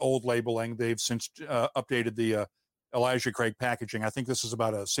this is the old labeling. They've since updated the Elijah Craig packaging. I think this is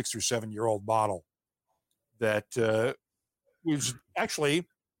about a 6 or 7 year old bottle that was actually,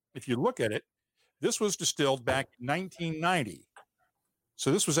 if you look at it, this was distilled back in 1990.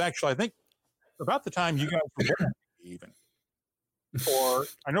 So this was actually, I think, about the time you guys were born, even. Or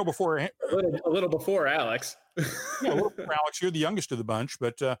I know before a little before Alex. Yeah, a little before Alex. You're the youngest of the bunch,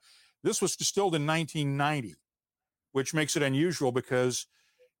 but this was distilled in 1990, which makes it unusual because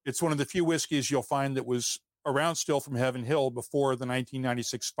it's one of the few whiskeys you'll find that was around still from Heaven Hill before the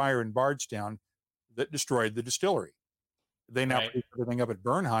 1996 fire in Bardstown that destroyed the distillery. They now produce everything up at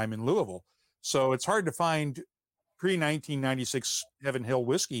Bernheim in Louisville. So it's hard to find pre-1996 Heaven Hill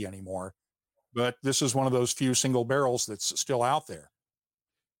whiskey anymore, but this is one of those few single barrels that's still out there.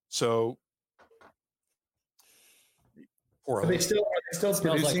 So are they still smells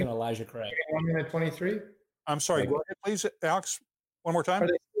producing like an Elijah Craig. 23? I'm sorry, go ahead, please, Alex, one more time.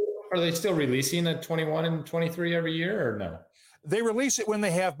 Are they still releasing a 21 and 23 every year or no? They release it when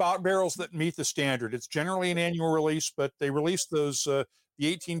they have barrels that meet the standard. It's generally an annual release, but they release those the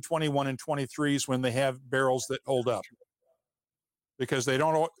 18, 21, and 23s when they have barrels that hold up. Because they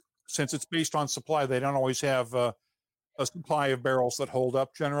don't, since it's based on supply, they don't always have a supply of barrels that hold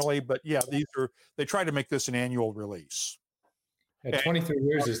up generally. But yeah, they try to make this an annual release. Yeah, 23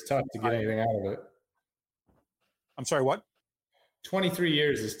 years is tough to get anything out of it. I'm sorry, what? 23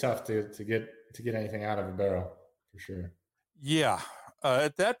 years is tough to get anything out of a barrel, for sure. Yeah.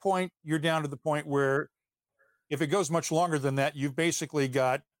 At that point, you're down to the point where if it goes much longer than that, you've basically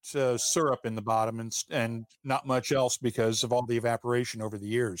got syrup in the bottom and not much else because of all the evaporation over the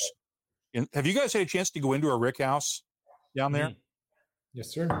years. Have you guys had a chance to go into a rick house down there? Yes,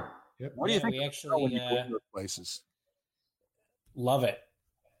 sir. Yep. What do you think? We actually places. Love it.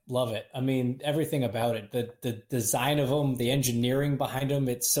 I mean, everything about it, the design of them, the engineering behind them,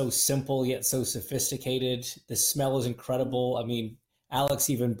 it's so simple yet so sophisticated. The smell is incredible. I mean, Alex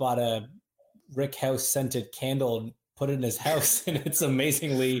even bought a Rick House scented candle and put it in his house, and it's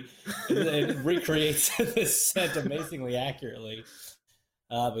it recreates this scent amazingly accurately.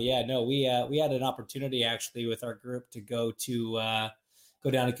 But yeah, no, we had an opportunity actually with our group to go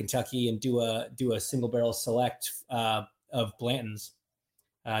down to Kentucky and do a single barrel select of Blanton's.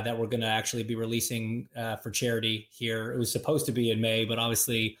 That we're going to actually be releasing for charity here. It was supposed to be in May, but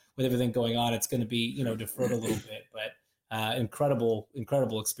obviously with everything going on, it's going to be, deferred a little bit, but incredible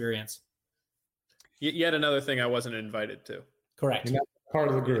experience. Yet another thing I wasn't invited to. Correct. You're not part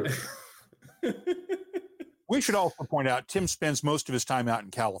of the group. We should also point out Tim spends most of his time out in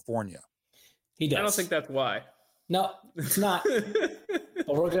California. He does. I don't think that's why. No, it's not.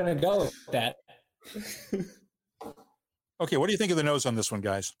 But we're going to go with that. Okay, what do you think of the nose on this one,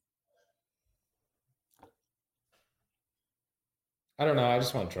 guys? I don't know. I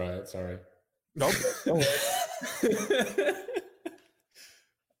just want to try it. Sorry. Nope.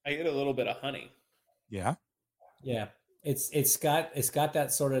 I get a little bit of honey. Yeah. Yeah. It's got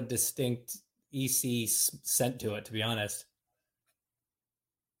that sort of distinct EC scent to it, to be honest.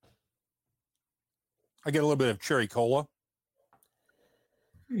 I get a little bit of cherry cola.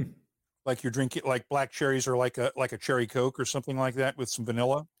 Like you're drinking like black cherries or like a cherry Coke or something like that with some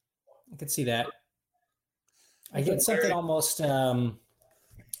vanilla. I could see that. I get something almost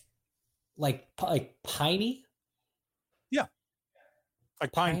like piney. Yeah.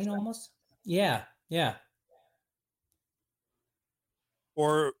 Like pine almost. Yeah.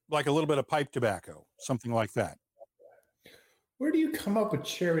 Or like a little bit of pipe tobacco, something like that. Where do you come up with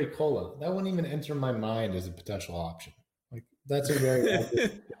cherry cola? That wouldn't even enter my mind as a potential option. Like that's a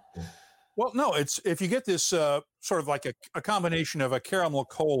very Well, no, it's if you get this sort of like a combination of a caramel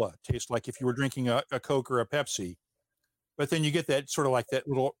cola taste, like if you were drinking a Coke or a Pepsi, but then you get that sort of like that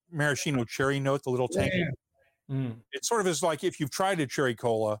little maraschino cherry note, the little tangy. Yeah. Mm. It sort of is like if you've tried a cherry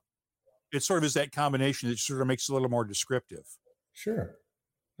cola, it sort of is that combination that sort of makes it a little more descriptive. Sure.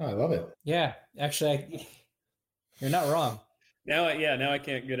 Oh, I love it. Yeah, actually, you're not wrong. Now I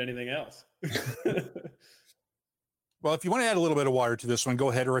can't get anything else. Well, if you want to add a little bit of water to this one, go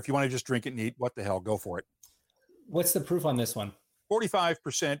ahead. Or if you want to just drink it neat, what the hell, go for it. What's the proof on this one?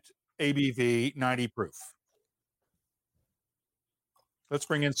 45% ABV, 90 proof. Let's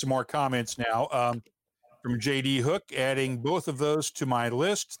bring in some more comments now. From JD Hook, adding both of those to my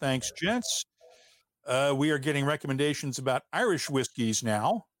list. Thanks, gents. We are getting recommendations about Irish whiskeys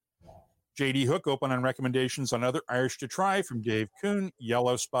now. JD Hook open on recommendations on other Irish to try from Dave Kuhn.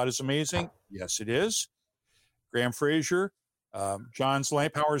 Yellow Spot is amazing. Yes, it is. Graham Fraser. John's Lane,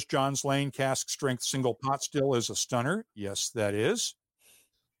 Powers John's Lane cask strength single pot still is a stunner. Yes, that is.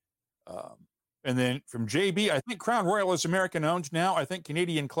 And then from JB, I think Crown Royal is American owned now. I think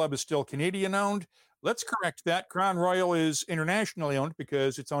Canadian Club is still Canadian owned. Let's correct that. Crown Royal is internationally owned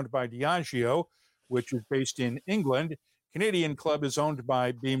because it's owned by Diageo, which is based in England. Canadian Club is owned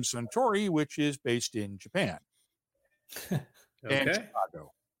by Beam Suntory, which is based in Japan. Okay. And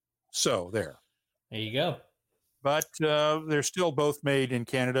Chicago. So there. There you go. But they're still both made in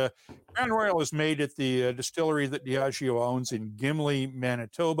Canada. Crown Royal is made at the distillery that Diageo owns in Gimli,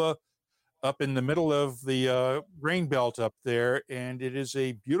 Manitoba, up in the middle of the grain belt up there. And it is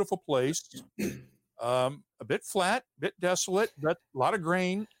a beautiful place, a bit flat, a bit desolate, but a lot of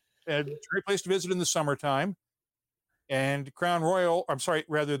grain. And it's a great place to visit in the summertime. And Crown Royal,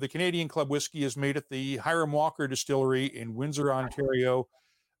 the Canadian Club whiskey is made at the Hiram Walker Distillery in Windsor, Ontario.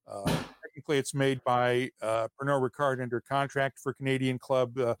 Technically, it's made by Pernod Ricard under contract for Canadian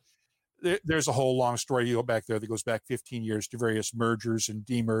Club. There's a whole long story you go back there that goes back 15 years to various mergers and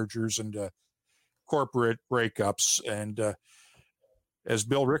demergers and corporate breakups. And as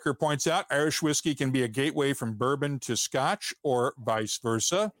Bill Ricker points out, Irish whiskey can be a gateway from bourbon to Scotch or vice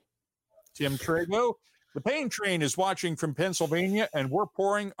versa. Tim Trago, the Pain Train is watching from Pennsylvania, and we're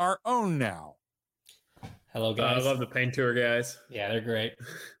pouring our own now. Hello, guys. I love the Pain Tour guys. Yeah, they're great.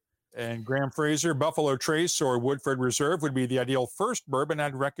 And Graham Fraser, Buffalo Trace or Woodford Reserve would be the ideal first bourbon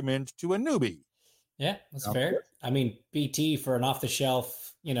I'd recommend to a newbie. Yeah, that's fair. I mean, BT for an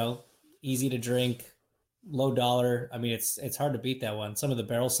off-the-shelf, easy to drink, low dollar. I mean, it's hard to beat that one. Some of the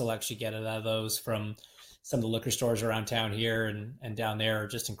barrel selects you get out of those from some of the liquor stores around town here and down there are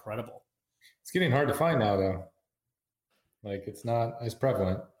just incredible. It's getting hard to find now, though. Like, it's not as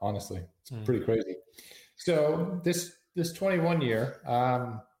prevalent, honestly. It's pretty crazy. So this 21 year,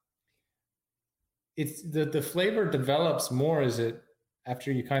 it's the flavor develops more. Is it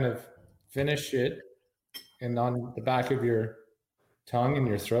after you kind of finish it and on the back of your tongue and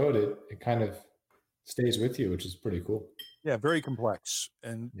your throat, it kind of stays with you, which is pretty cool. Yeah, very complex.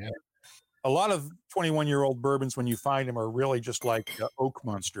 And a lot of 21-year-old bourbons, when you find them, are really just like oak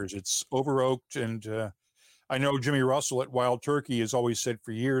monsters. It's over oaked. And I know Jimmy Russell at Wild Turkey has always said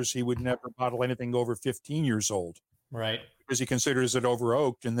for years he would never bottle anything over 15 years old. Right. Because he considers it over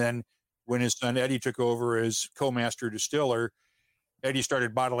oaked. And then when his son Eddie took over as co-master distiller, Eddie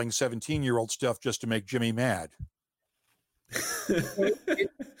started bottling 17-year-old stuff just to make Jimmy mad.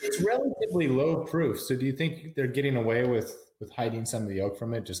 It's relatively low proof. So do you think they're getting away with hiding some of the oak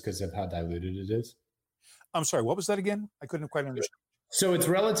from it just because of how diluted it is? I'm sorry, what was that again? I couldn't quite understand. So it's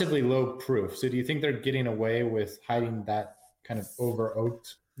relatively low proof. So do you think they're getting away with hiding that kind of over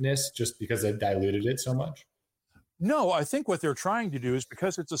oakedness just because they diluted it so much? No, I think what they're trying to do is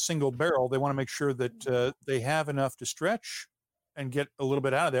because it's a single barrel, they want to make sure that they have enough to stretch and get a little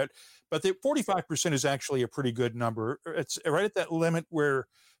bit out of that. But the 45% is actually a pretty good number. It's right at that limit where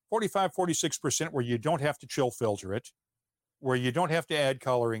 45, 46%, where you don't have to chill filter it, where you don't have to add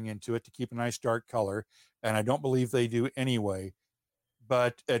coloring into it to keep a nice dark color. And I don't believe they do anyway.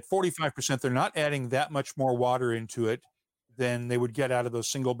 But at 45%, they're not adding that much more water into it than they would get out of those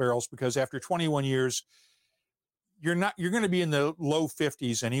single barrels, because after 21 years, you're going to be in the low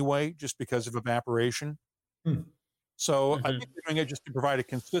 50s anyway, just because of evaporation. So I think they're doing it just to provide a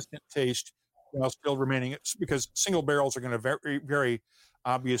consistent taste while still remaining, because single barrels are going to vary very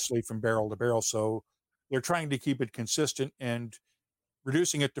obviously from barrel to barrel. So they're trying to keep it consistent, and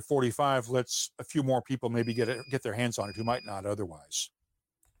reducing it to 45 lets a few more people maybe get their hands on it who might not otherwise.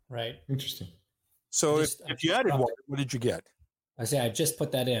 Right. Interesting. So if you added water, what did you get? I just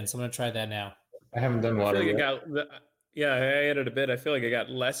put that in, so I'm going to try that now. I haven't done water yet. I added a bit. I feel like it got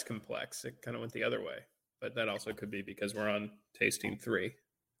less complex. It kind of went the other way, but that also could be because we're on tasting 3.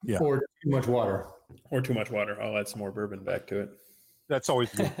 Yeah. Or too much water. I'll add some more bourbon back to it. That's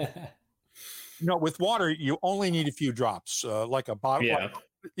always good. With water, you only need a few drops, like a bottle. Yeah.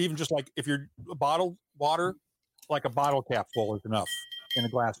 Even just like if you're bottled water, like a bottle cap full is enough in a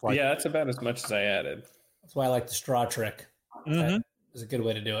glass. Yeah, that's about as much as I added. That's why I like the straw trick. That is a good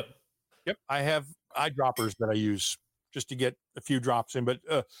way to do it. Yep. I have eyedroppers that I use just to get a few drops in, but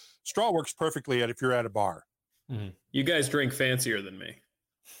straw works perfectly if you're at a bar. You guys drink fancier than me.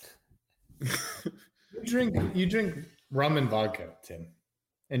 You drink rum and vodka, Tim,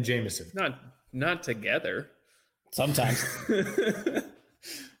 and Jameson. Not together. Sometimes.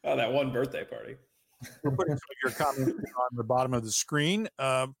 Oh, that one birthday party. We're putting some of your comments on the bottom of the screen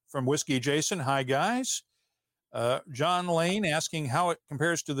from Whiskey Jason. Hi, guys. John Lane asking how it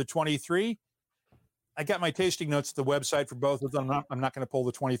compares to the 23. I got my tasting notes at the website for both of them. I'm not going to pull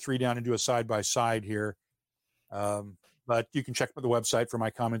the 23 down and do a side-by-side here. But you can check the website for my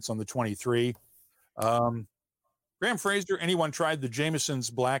comments on the 23. Graham Fraser, anyone tried the Jameson's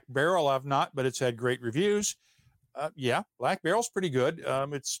Black Barrel? I've not, but it's had great reviews. Yeah, Black Barrel's pretty good.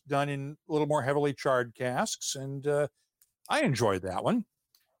 It's done in a little more heavily charred casks, and I enjoyed that one.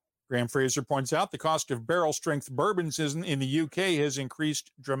 Graham Fraser points out the cost of barrel strength bourbons in the UK has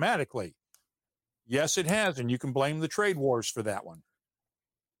increased dramatically. Yes, it has, and you can blame the trade wars for that one.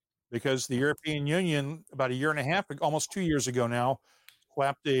 Because the European Union, about a year and a half, almost 2 years ago now,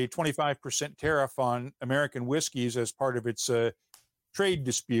 clapped a 25% tariff on American whiskeys as part of its trade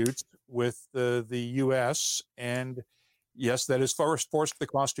disputes with the U.S. And yes, that has forced the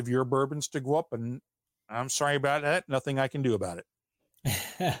cost of your bourbons to go up. And I'm sorry about that. Nothing I can do about it.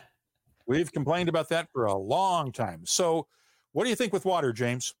 We've complained about that for a long time. So what do you think with water,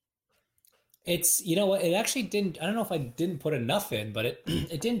 James? It's, you know what, it actually didn't, I don't know if I didn't put enough in, but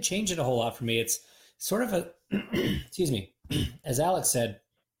it didn't change it a whole lot for me. It's sort of a, excuse me, as Alex said,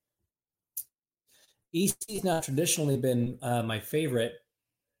 EC's not traditionally been my favorite.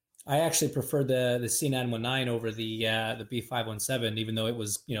 I actually prefer the C919 over the B517, even though it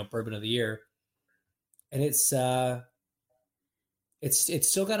was, bourbon of the year. And it's still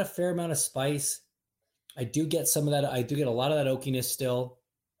got a fair amount of spice. I do get some of that. I do get a lot of that oakiness still.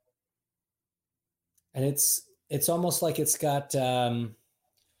 And it's almost like it's got,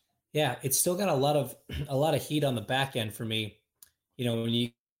 it's still got a lot of heat on the back end for me. When you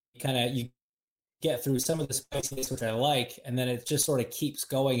get through some of the spiciness, which I like, and then it just sort of keeps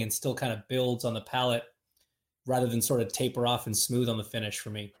going and still kind of builds on the palate rather than sort of taper off and smooth on the finish for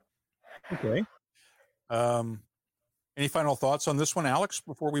me. Okay. Any final thoughts on this one, Alex,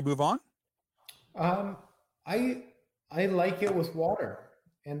 before we move on? I like it with water,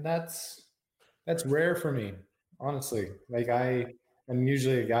 and that's rare for me, honestly. Like I'm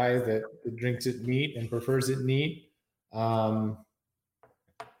usually a guy that drinks it neat and prefers it neat.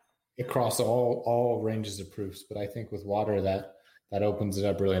 Across all ranges of proofs, but I think with water that opens it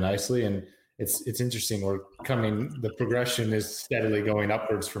up really nicely, and it's interesting. The progression is steadily going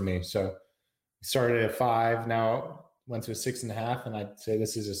upwards for me. So started at 5, now went to a 6.5, and I'd say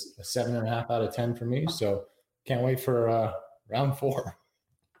this is a 7.5 out of 10 for me. So can't wait for round 4.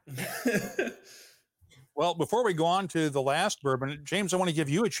 Well, before we go on to the last bourbon, James, I want to give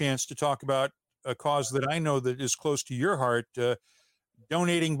you a chance to talk about a cause that I know that is close to your heart,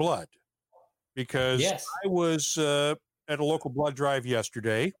 donating blood. Because yes. I was at a local blood drive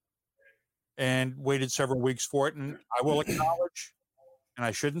yesterday and waited several weeks for it. And I will acknowledge, and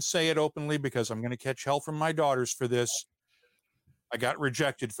I shouldn't say it openly because I'm going to catch hell from my daughters for this, I got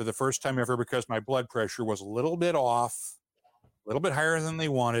rejected for the first time ever because my blood pressure was a little bit off, a little bit higher than they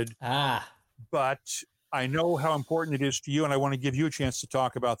wanted. But I know how important it is to you, and I want to give you a chance to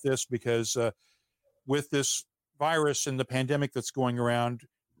talk about this because with this virus and the pandemic that's going around,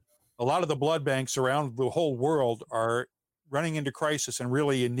 a lot of the blood banks around the whole world are running into crisis and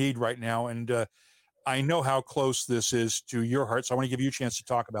really in need right now. And I know how close this is to your heart, so I want to give you a chance to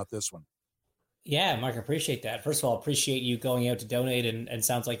talk about this one. Yeah, Mark, I appreciate that. First of all, appreciate you going out to donate, and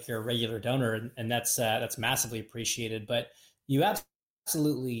sounds like you're a regular donor, and that's massively appreciated. But you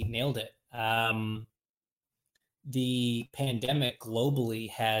absolutely nailed it. The pandemic globally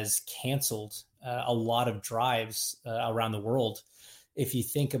has canceled a lot of drives around the world. If you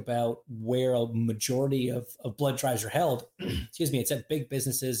think about where a majority of blood drives are held, excuse me, it's at big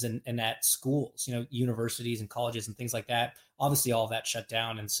businesses and at schools, universities and colleges and things like that. Obviously, all of that shut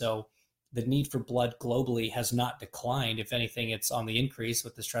down. And so the need for blood globally has not declined. If anything, it's on the increase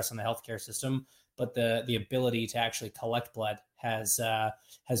with the stress on the healthcare system. But the ability to actually collect blood has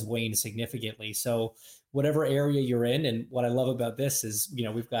waned significantly. So whatever area you're in, and what I love about this is,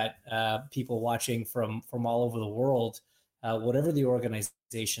 we've got people watching from all over the world. Whatever the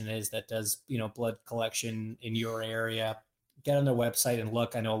organization is that does, blood collection in your area, get on their website and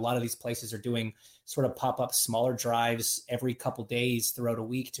look. I know a lot of these places are doing sort of pop-up smaller drives every couple days throughout a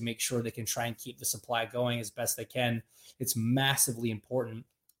week to make sure they can try and keep the supply going as best they can. It's massively important.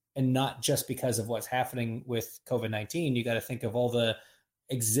 And not just because of what's happening with COVID-19. You got to think of all the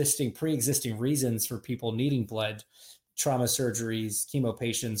pre-existing reasons for people needing blood, trauma surgeries, chemo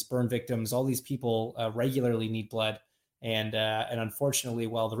patients, burn victims. All these people regularly need blood. And unfortunately,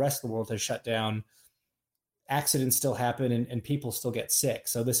 while the rest of the world has shut down, accidents still happen and people still get sick.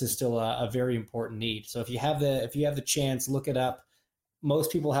 So this is still a very important need. So if you have the chance, look it up.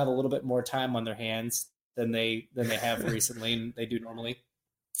 Most people have a little bit more time on their hands than they have recently, and they do normally.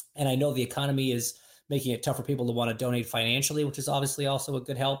 And I know the economy is making it tough for people to want to donate financially, which is obviously also a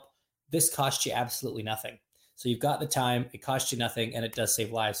good help. This costs you absolutely nothing. So you've got the time, it costs you nothing, and it does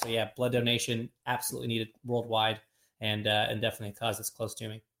save lives. So yeah, blood donation, absolutely needed worldwide, and definitely a cause that's close to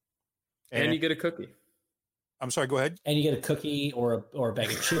me. And you get a cookie. I'm sorry, go ahead. And you get a cookie or a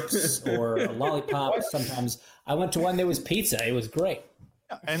bag of chips or a lollipop. Sometimes I went to one that was pizza. It was great.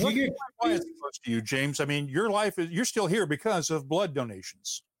 And look at why it's close to you, James. I mean, you're still here because of blood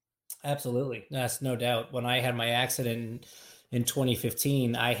donations. Absolutely. That's no doubt. When I had my accident in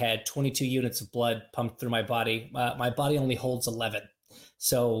 2015, I had 22 units of blood pumped through my body. My body only holds 11.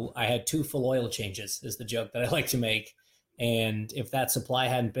 So I had 2 full oil changes is the joke that I like to make. And if that supply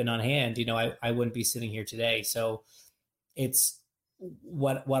hadn't been on hand, I wouldn't be sitting here today. So it's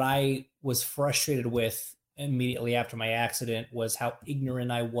what I was frustrated with immediately after my accident was how ignorant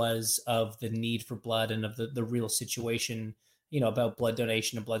I was of the need for blood and of the real situation, about blood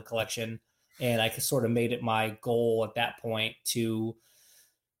donation and blood collection. And I sort of made it my goal at that point to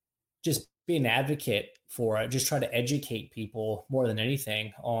just be an advocate for it, just try to educate people more than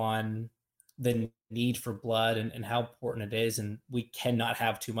anything on the need for blood and how important it is. And we cannot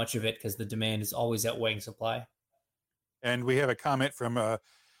have too much of it because the demand is always outweighing supply. And we have a comment from a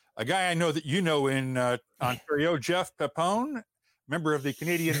guy I know that you know in Ontario, Jeff Pepone, member of the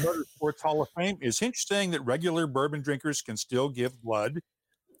Canadian Motorsports Hall of Fame. Is Hinch saying that regular bourbon drinkers can still give blood?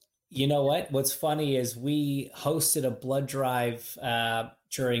 You know what? What's funny is we hosted a blood drive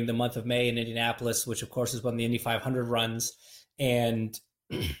during the month of May in Indianapolis, which of course is when the Indy 500 runs. And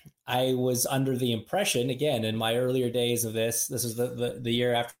I was under the impression, again, in my earlier days of this was the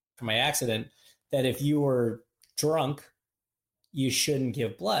year after my accident, that if you were drunk, you shouldn't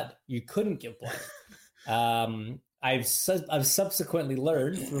give blood. You couldn't give blood. I've subsequently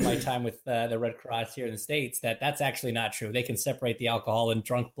learned through my time with the Red Cross here in the States that that's actually not true. They can separate the alcohol, and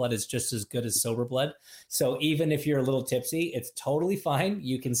drunk blood is just as good as sober blood. So even if you're a little tipsy, it's totally fine.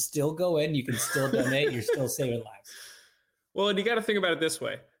 You can still go in. You can still donate. You're still saving lives. Well, and you got to think about it this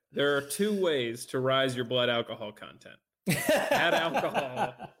way. There are 2 ways to rise your blood alcohol content. Add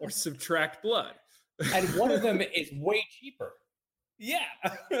alcohol or subtract blood. And one of them is way cheaper. Yeah.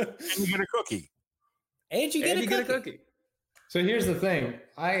 And you get a cookie. And you get a cookie. So here's the thing.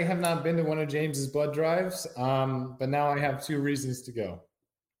 I have not been to one of James's blood drives, but now I have 2 reasons to go.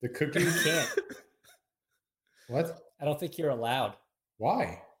 The cookie. You can't. What? I don't think you're allowed.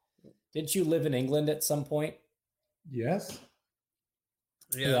 Why? Didn't you live in England at some point? Yes.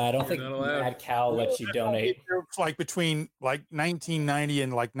 Yeah, I don't think Mad Cow lets you donate. It's like between 1990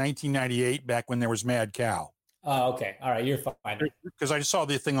 and 1998, back when there was Mad Cow. Oh, okay. All right. You're fine. Because I saw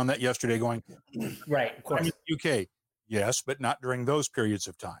the thing on that yesterday going, right. Of course. I'm in the UK. Yes, but not during those periods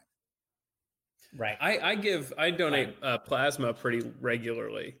of time. Right. I donate plasma pretty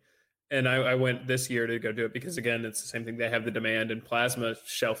regularly. And I went this year to go do it because, again, it's the same thing. They have the demand, and plasma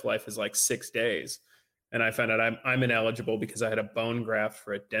shelf life is like 6 days. And I found out I'm ineligible because I had a bone graft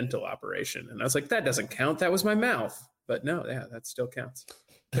for a dental operation. And I was like, that doesn't count. That was my mouth. But no, yeah, that still counts.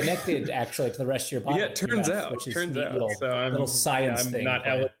 Connected actually to the rest of your body. Yeah, it turns out. Which is Little, so I'm science I'm thing. not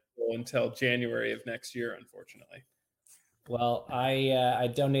eligible until January of next year, unfortunately. Well, I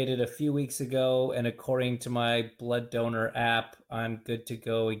donated a few weeks ago, and according to my blood donor app, I'm good to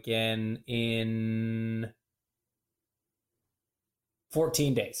go again in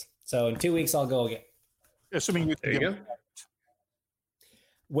 14 days. So in 2 weeks, I'll go again. Assuming you there you go.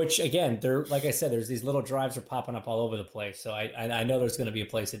 Which again, like I said, there's these little drives are popping up all over the place. So I know there's going to be a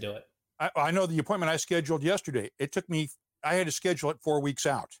place to do it. I know the appointment I scheduled yesterday. It took me. I had to schedule it 4 weeks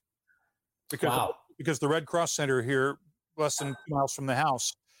out because the Red Cross Center here, less than 2 miles from the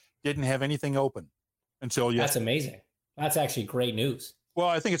house, didn't have anything open until yesterday. That's amazing. That's actually great news. Well,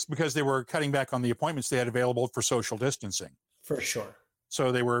 I think it's because they were cutting back on the appointments they had available for social distancing. For sure.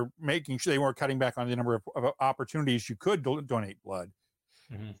 So they were making sure they weren't cutting back on the number of opportunities you could donate blood.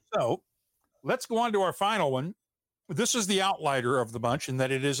 Mm-hmm. So let's go on to our final one. This is the outlier of the bunch in that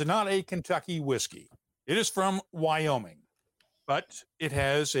it is not a Kentucky whiskey. It is from Wyoming, but it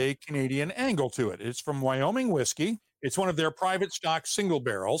has a Canadian angle to it. It's from Wyoming Whiskey. It's one of their private stock single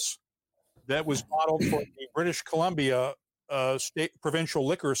barrels that was bottled for the British Columbia state provincial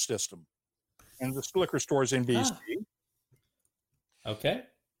liquor system and the liquor stores in BC. Okay.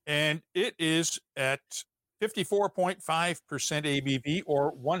 And it is at 54.5% ABV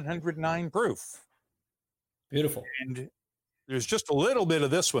or 109 proof. Beautiful. And there's just a little bit of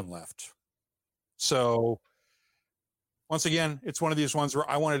this one left. So once again, it's one of these ones where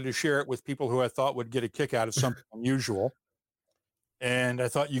I wanted to share it with people who I thought would get a kick out of something unusual. And I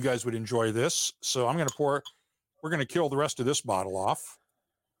thought you guys would enjoy this. So I'm going to we're going to kill the rest of this bottle off.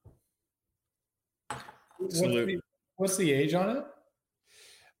 What's the age on it?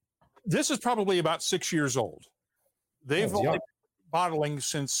 This is probably about 6 years old. They've only been bottling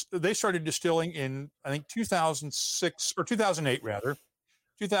since they started distilling in, I think, 2006 or 2008, rather.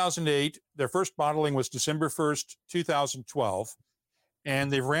 2008. Their first bottling was December 1st, 2012.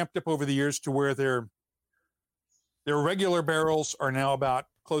 And they've ramped up over the years to where their regular barrels are now about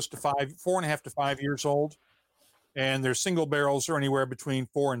close to 4.5 to 5 years old. And their single barrels are anywhere between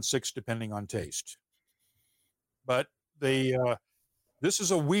 4 and 6, depending on taste. But this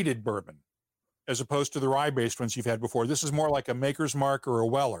is a wheated bourbon, as opposed to the rye-based ones you've had before. This is more like a Maker's Mark or a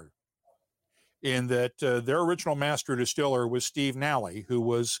Weller, in that their original master distiller was Steve Nally, who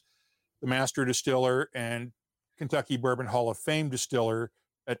was the master distiller and Kentucky Bourbon Hall of Fame distiller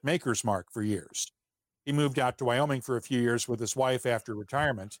at Maker's Mark for years. He moved out to Wyoming for a few years with his wife after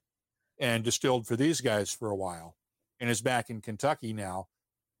retirement and distilled for these guys for a while, and is back in Kentucky now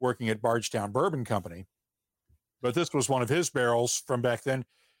working at Bardstown Bourbon Company. But this was one of his barrels from back then.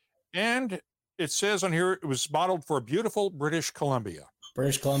 And it says on here, it was bottled for beautiful British Columbia.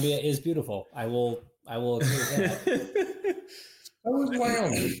 British Columbia is beautiful. I will agree with that.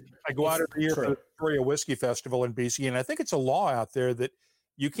 Wyoming. I go out every year for the Victoria Whiskey Festival in BC, and I think it's a law out there that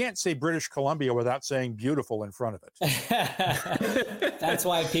you can't say British Columbia without saying beautiful in front of it. That's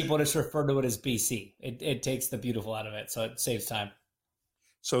why people just refer to it as BC. It takes the beautiful out of it, so it saves time.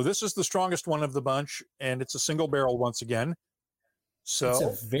 So this is the strongest one of the bunch, and it's a single barrel once again. So it's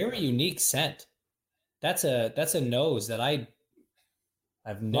a very unique scent. That's a nose that I've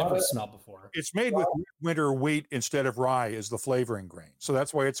never smelled before. It's made with winter wheat instead of rye as the flavoring grain. So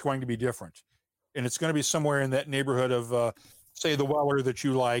that's why it's going to be different. And it's going to be somewhere in that neighborhood of, say, the Weller that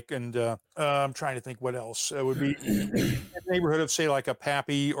you like. And I'm trying to think what else. It would be in the neighborhood of, say, like a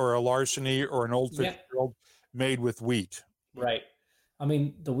Pappy or a Larceny or an Old Fitzgerald made with wheat. Right. I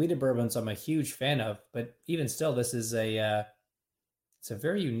mean, the wheated bourbons I'm a huge fan of, but even still, this is it's a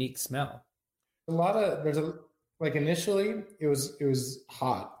very unique smell. Initially it was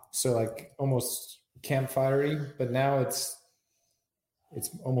hot, so like almost campfirey, but now it's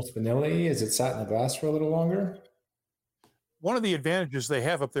almost vanilla-y as it sat in the glass for a little longer. One of the advantages they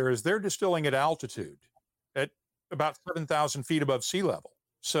have up there is they're distilling at altitude at about 7,000 feet above sea level.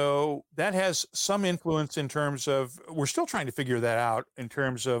 So that has some influence in terms of, we're still trying to figure that out in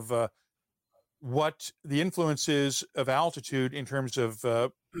terms of what the influence is of altitude in terms of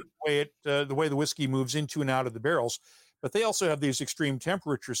the way the whiskey moves into and out of the barrels. But they also have these extreme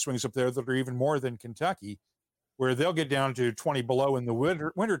temperature swings up there that are even more than Kentucky, where they'll get down to 20 below in the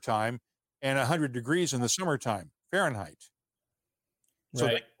winter time and 100 degrees in the summertime, Fahrenheit. So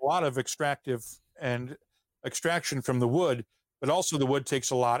right. a lot of extraction from the wood, but also the wood takes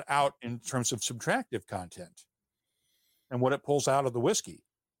a lot out in terms of subtractive content and what it pulls out of the whiskey.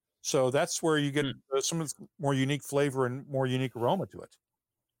 So that's where you get some of the more unique flavor and more unique aroma to it.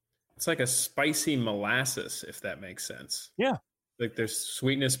 It's like a spicy molasses, if that makes sense. Yeah. Like there's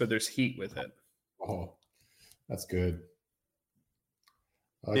sweetness, but there's heat with it. Oh, that's good.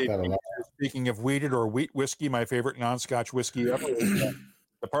 I like that a lot. Speaking of wheated or wheat whiskey, my favorite non-Scotch whiskey ever is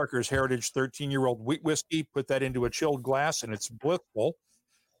the Parker's Heritage 13-year-old wheat whiskey. Put that into a chilled glass, and it's blissful.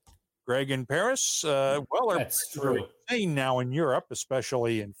 Greg in Paris, that's true. Insane now in Europe,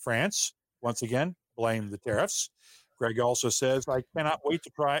 especially in France. Once again, blame the tariffs. Greg also says, I cannot wait to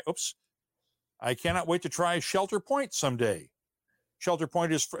try Shelter Point someday. Shelter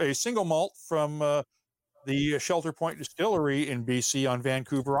Point is a single malt from the Shelter Point Distillery in BC on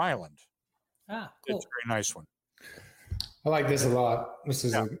Vancouver Island. Ah, cool. It's a very nice one. I like this a lot. This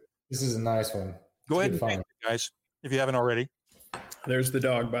is a nice one. Go ahead and thank you guys, if you haven't already. There's the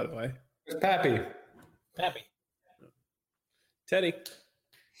dog, by the way. It's Pappy. Teddy,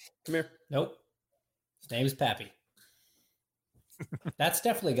 come here. Nope. His name is Pappy. That's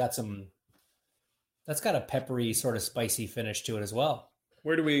definitely got that's got a peppery, sort of spicy finish to it as well.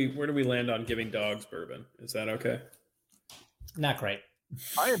 Where do we land on giving dogs bourbon? Is that okay? Not great.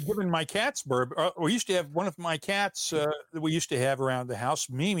 I have given my cats bourbon. We used to have one of my cats that we used to have around the house.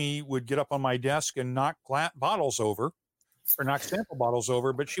 Mimi would get up on my desk and knock bottles over, or knock sample bottles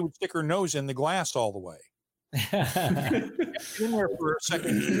over, but she would stick her nose in the glass all the way. In there for a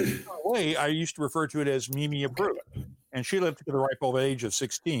second away, I used to refer to it as Mimi approved, and she lived to the ripe old age of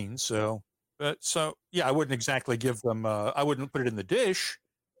 16. So yeah, I wouldn't exactly give them. I wouldn't put it in the dish.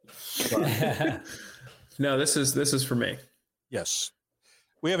 No, this is for me. Yes,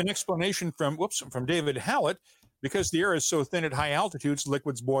 we have an explanation from David Hallett. Because the air is so thin at high altitudes,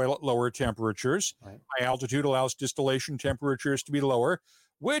 liquids boil at lower temperatures. Right. High altitude allows distillation temperatures to be lower,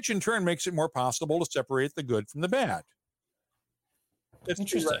 which in turn makes it more possible to separate the good from the bad. It's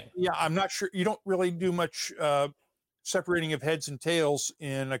Interesting. Yeah, I'm not sure. You don't really do much separating of heads and tails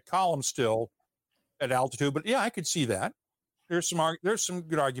in a column still at altitude, but yeah, I could see that. There's some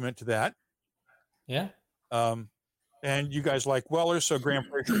good argument to that. Yeah. And you guys like Wellers, so Grand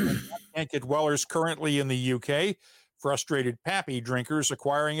Prix can't get Wellers currently in the UK. Frustrated Pappy drinkers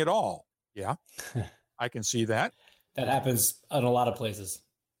acquiring it all. Yeah, I can see that. That happens in a lot of places.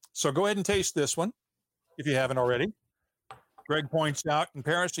 So go ahead and taste this one if you haven't already. Greg points out in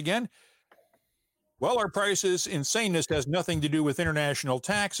Paris again, Weller prices insaneness has nothing to do with international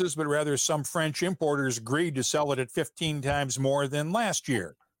taxes, but rather some French importers agreed to sell it at 15 times more than last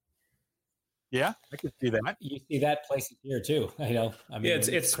year. Yeah, I could see that. You see that places here too. I mean, yeah,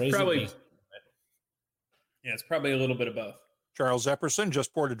 it's crazy. Probably. Yeah, it's probably a little bit of both. Charles Epperson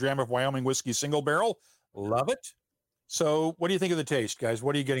just poured a dram of Wyoming whiskey single barrel. Love it. So what do you think of the taste, guys?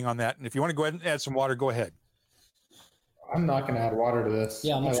 What are you getting on that? And if you want to go ahead and add some water, go ahead. I'm not going to add water to this.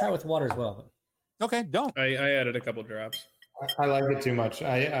 Yeah, I'm going to try with water as well. Okay, don't. I added a couple drops. I like it too much.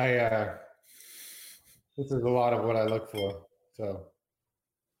 This is a lot of what I look for. So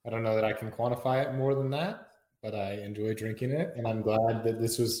I don't know that I can quantify it more than that, but I enjoy drinking it. And I'm glad that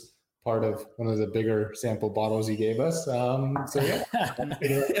this was part of one of the bigger sample bottles you gave us. So yeah.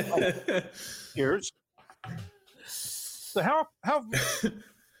 Cheers. So how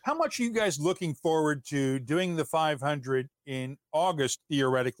much are you guys looking forward to doing the 500 in August,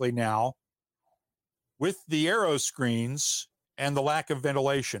 theoretically now, with the aero screens and the lack of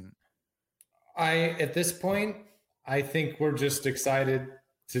ventilation? At this point, I think we're just excited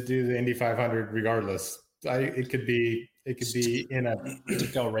to do the Indy 500 regardless. It could be in a to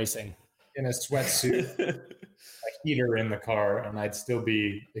go racing in a sweatsuit, a heater in the car, and I'd still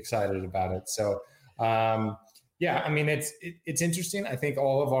be excited about it. So, yeah, I mean, it's interesting. I think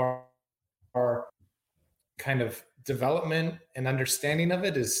all of our kind of development and understanding of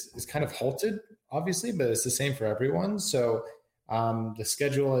it is kind of halted, obviously, but it's the same for everyone. So the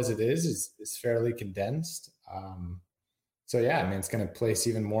schedule as it is fairly condensed. So yeah, I mean, it's going to place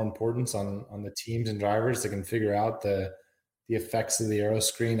even more importance on the teams and drivers that can figure out the effects of the aero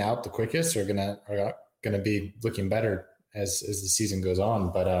screen out the quickest are gonna be looking better as the season goes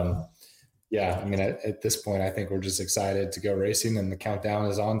on. But yeah, I mean, at this point, I think we're just excited to go racing, and the countdown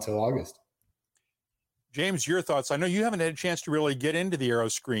is on till August. James, your thoughts? I know you haven't had a chance to really get into the aero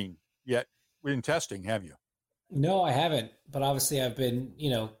screen yet in testing, have you? No, I haven't. But obviously, I've been,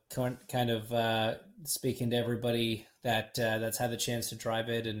 kind of speaking to everybody that's had the chance to drive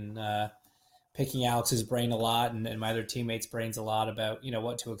it, and picking Alex's brain a lot, and my other teammates' brains a lot about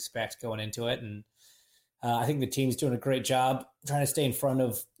what to expect going into it. And I think the team's doing a great job trying to stay in front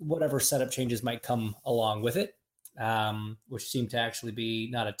of whatever setup changes might come along with it, which seem to actually be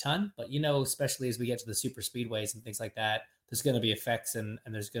not a ton. But, especially as we get to the super speedways and things like that, there's going to be effects and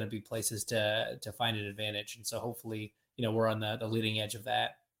there's going to be places to find an advantage. And so hopefully, we're on the leading edge of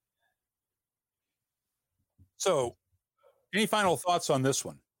that. So any final thoughts on this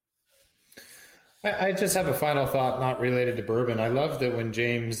one? I just have a final thought not related to bourbon. I love that when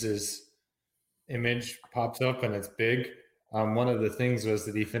James's image pops up and it's big. One of the things was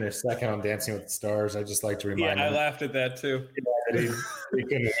that he finished second on Dancing with the Stars. I just like to remind him. I laughed at that too. That he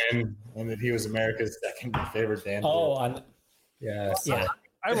couldn't win, and that he was America's second favorite dancer. Oh, yeah.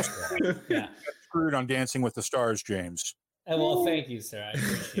 I was screwed on Dancing with the Stars, James. Well, thank you, sir. I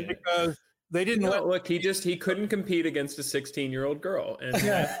appreciate it. Because they didn't look. He couldn't compete against a 16-year-old girl, and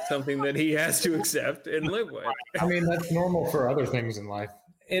that's something that he has to accept and live with. I mean, that's normal for other things in life.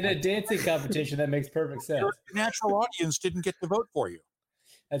 In a dancing competition, that makes perfect sense. The natural audience didn't get to vote for you.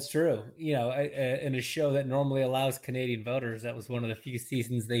 That's true. In a show that normally allows Canadian voters, that was one of the few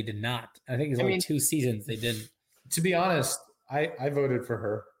seasons they did not. I think it's only 2 seasons they didn't. To be honest, I voted for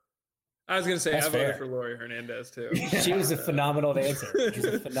her. I was going to say, That's I voted fair. for Lori Hernandez too. She was a phenomenal dancer.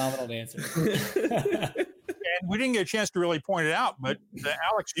 And we didn't get a chance to really point it out, but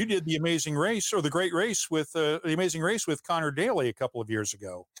Alex, you did the Amazing Race, or the Great Race with the Amazing Race with Connor Daly a couple of years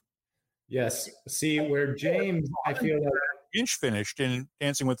ago. Yes. See, where James, I feel like Inch finished in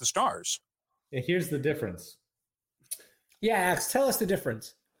Dancing with the Stars. Here's the difference. Yeah, Alex, tell us the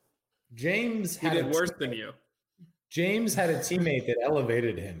difference. James He did worse than you. James had a teammate that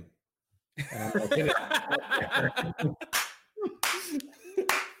elevated him.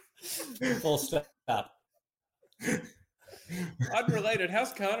 Full stop. Unrelated.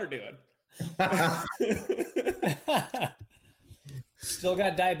 How's Connor doing? Still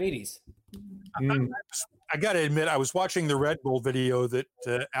got diabetes. I got to admit, I was watching the Red Bull video that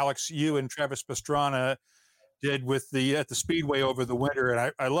Alex, you and Travis Pastrana did with at the Speedway over the winter,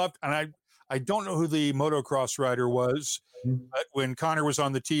 and I I don't know who the motocross rider was, but when Connor was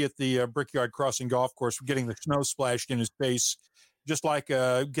on the tee at the Brickyard Crossing Golf Course, getting the snow splashed in his face, just like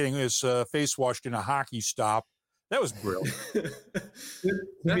getting his face washed in a hockey stop. That was brilliant.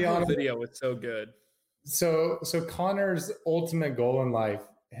 That whole video was so good. So Connor's ultimate goal in life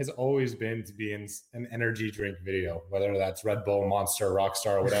has always been to be in an energy drink video, whether that's Red Bull, Monster,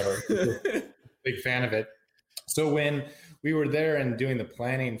 Rockstar, or whatever. Big fan of it. So when we were there and doing the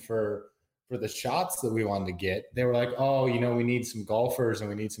planning for the shots that we wanted to get, they were like, oh, we need some golfers and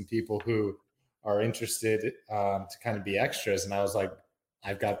we need some people who are interested to kind of be extras. And I was like,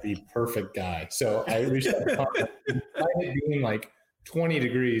 I've got the perfect guy. So I reached out to Connor. It being like 20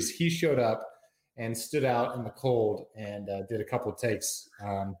 degrees, he showed up and stood out in the cold and did a couple of takes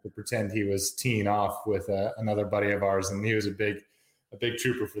to pretend he was teeing off with another buddy of ours, and he was a big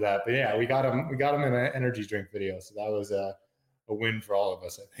trooper for that. But yeah, we got him in an energy drink video, so that was a win for all of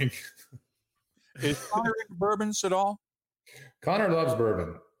us, I think. Is Connor into bourbons at all? Connor loves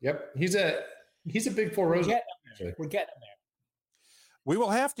bourbon. Yep, he's a big Four Roses. We're getting there. We will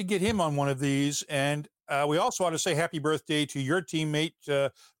have to get him on one of these, and we also ought to say happy birthday to your teammate,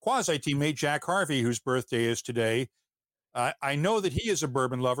 quasi-teammate, Jack Harvey, whose birthday is today. I know that he is a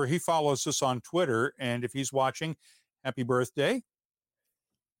bourbon lover. He follows us on Twitter, and if he's watching, happy birthday.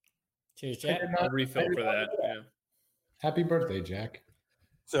 Cheers, Jack. I'll refill for that. Yeah. Happy birthday, Jack.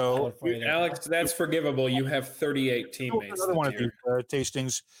 So, Alex, that's forgivable. You have 38 teammates. Another one of these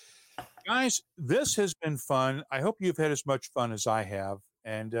tastings. Guys, this has been fun. I hope you've had as much fun as I have.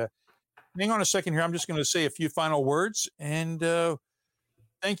 And hang on a second here. I'm just going to say a few final words. And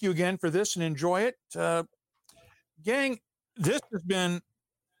thank you again for this and enjoy it. Gang, this has been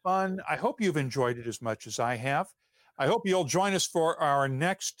fun. I hope you've enjoyed it as much as I have. I hope you'll join us for our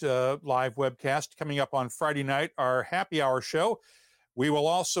next live webcast coming up on Friday night, our happy hour show. We will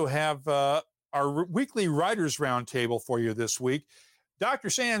also have our weekly Writers Roundtable for you this week. Dr.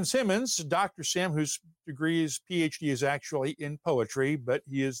 Sam Simmons, Dr. Sam, whose PhD is actually in poetry, but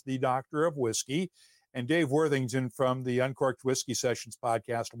he is the doctor of whiskey. And Dave Worthington from the Uncorked Whiskey Sessions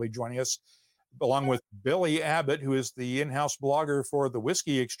podcast will be joining us, along with Billy Abbott, who is the in-house blogger for the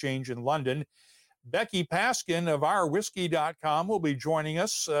Whiskey Exchange in London. Becky Paskin of OurWhiskey.com will be joining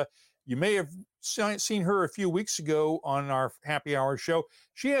us. You may have seen her a few weeks ago on our happy hour show.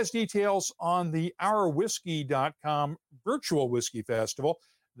 She has details on the OurWhiskey.com virtual whiskey festival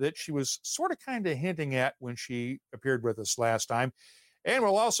that she was sort of kind of hinting at when she appeared with us last time. And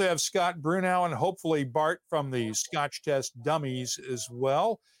we'll also have Scott Brunow and hopefully Bart from the Scotch Test Dummies as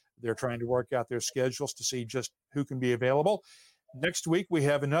well. They're trying to work out their schedules to see just who can be available. Next week, we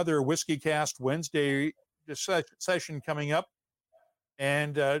have another Whiskey Cast Wednesday session coming up.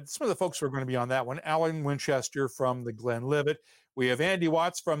 And some of the folks who are going to be on that one, Alan Winchester from the Glenlivet. We have Andy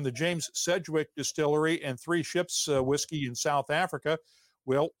Watts from the James Sedgwick Distillery and Three Ships Whiskey in South Africa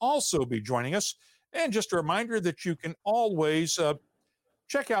will also be joining us. And just a reminder that you can always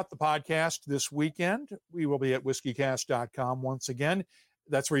check out the podcast this weekend. We will be at whiskeycast.com once again.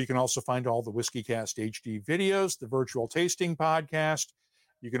 That's where you can also find all the WhiskeyCast HD videos, the virtual tasting podcast.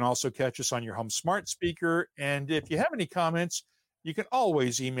 You can also catch us on your home smart speaker. And if you have any comments, you can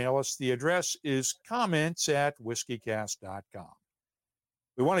always email us. The address is comments@whiskeycast.com.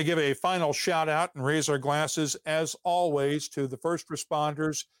 We want to give a final shout out and raise our glasses, as always, to the first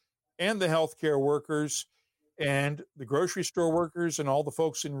responders and the healthcare workers and the grocery store workers and all the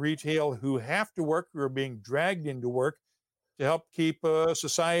folks in retail who have to work, who are being dragged into work to help keep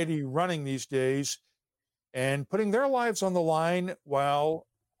society running these days and putting their lives on the line while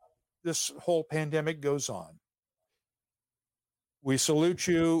this whole pandemic goes on. We salute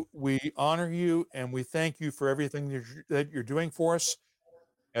you, we honor you, and we thank you for everything that you're doing for us.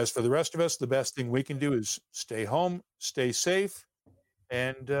 As for the rest of us, the best thing we can do is stay home, stay safe,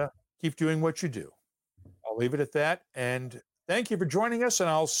 and keep doing what you do. I'll leave it at that. And thank you for joining us, and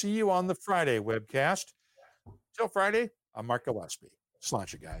I'll see you on the Friday webcast. Till Friday, I'm Mark Gillespie.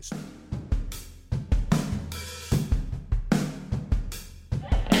 Sláinte, guys.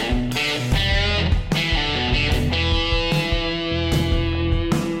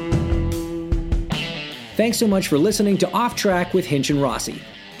 Thanks so much for listening to Off Track with Hinch and Rossi.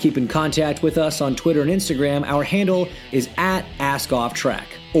 Keep in contact with us on Twitter and Instagram. Our handle is @AskOffTrack.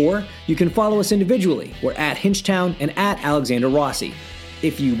 Or you can follow us individually. We're @Hinchtown and @Alexander Rossi.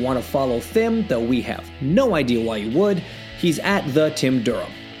 If you want to follow Thim, though we have no idea why you would, he's @TheTimDurham.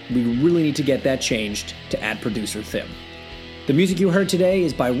 We really need to get that changed to @ProducerThim. The music you heard today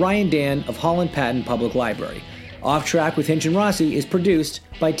is by Ryan Dan of Holland Patton Public Library. Off Track with Hinch and Rossi is produced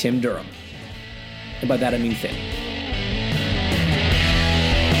by Tim Durham. And by that I mean Thim.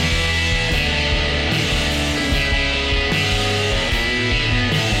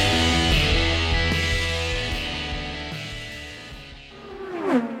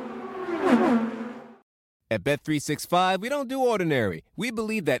 At Bet365, we don't do ordinary. We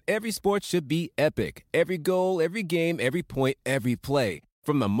believe that every sport should be epic. Every goal, every game, every point, every play.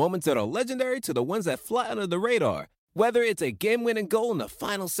 From the moments that are legendary to the ones that fly under the radar. Whether it's a game-winning goal in the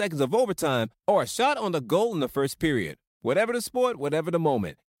final seconds of overtime or a shot on the goal in the first period. Whatever the sport, whatever the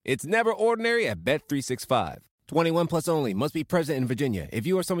moment. It's never ordinary at Bet365. 21 plus only. Must be present in Virginia. If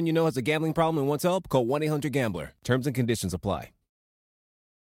you or someone you know has a gambling problem and wants help, call 1-800-GAMBLER. Terms and conditions apply.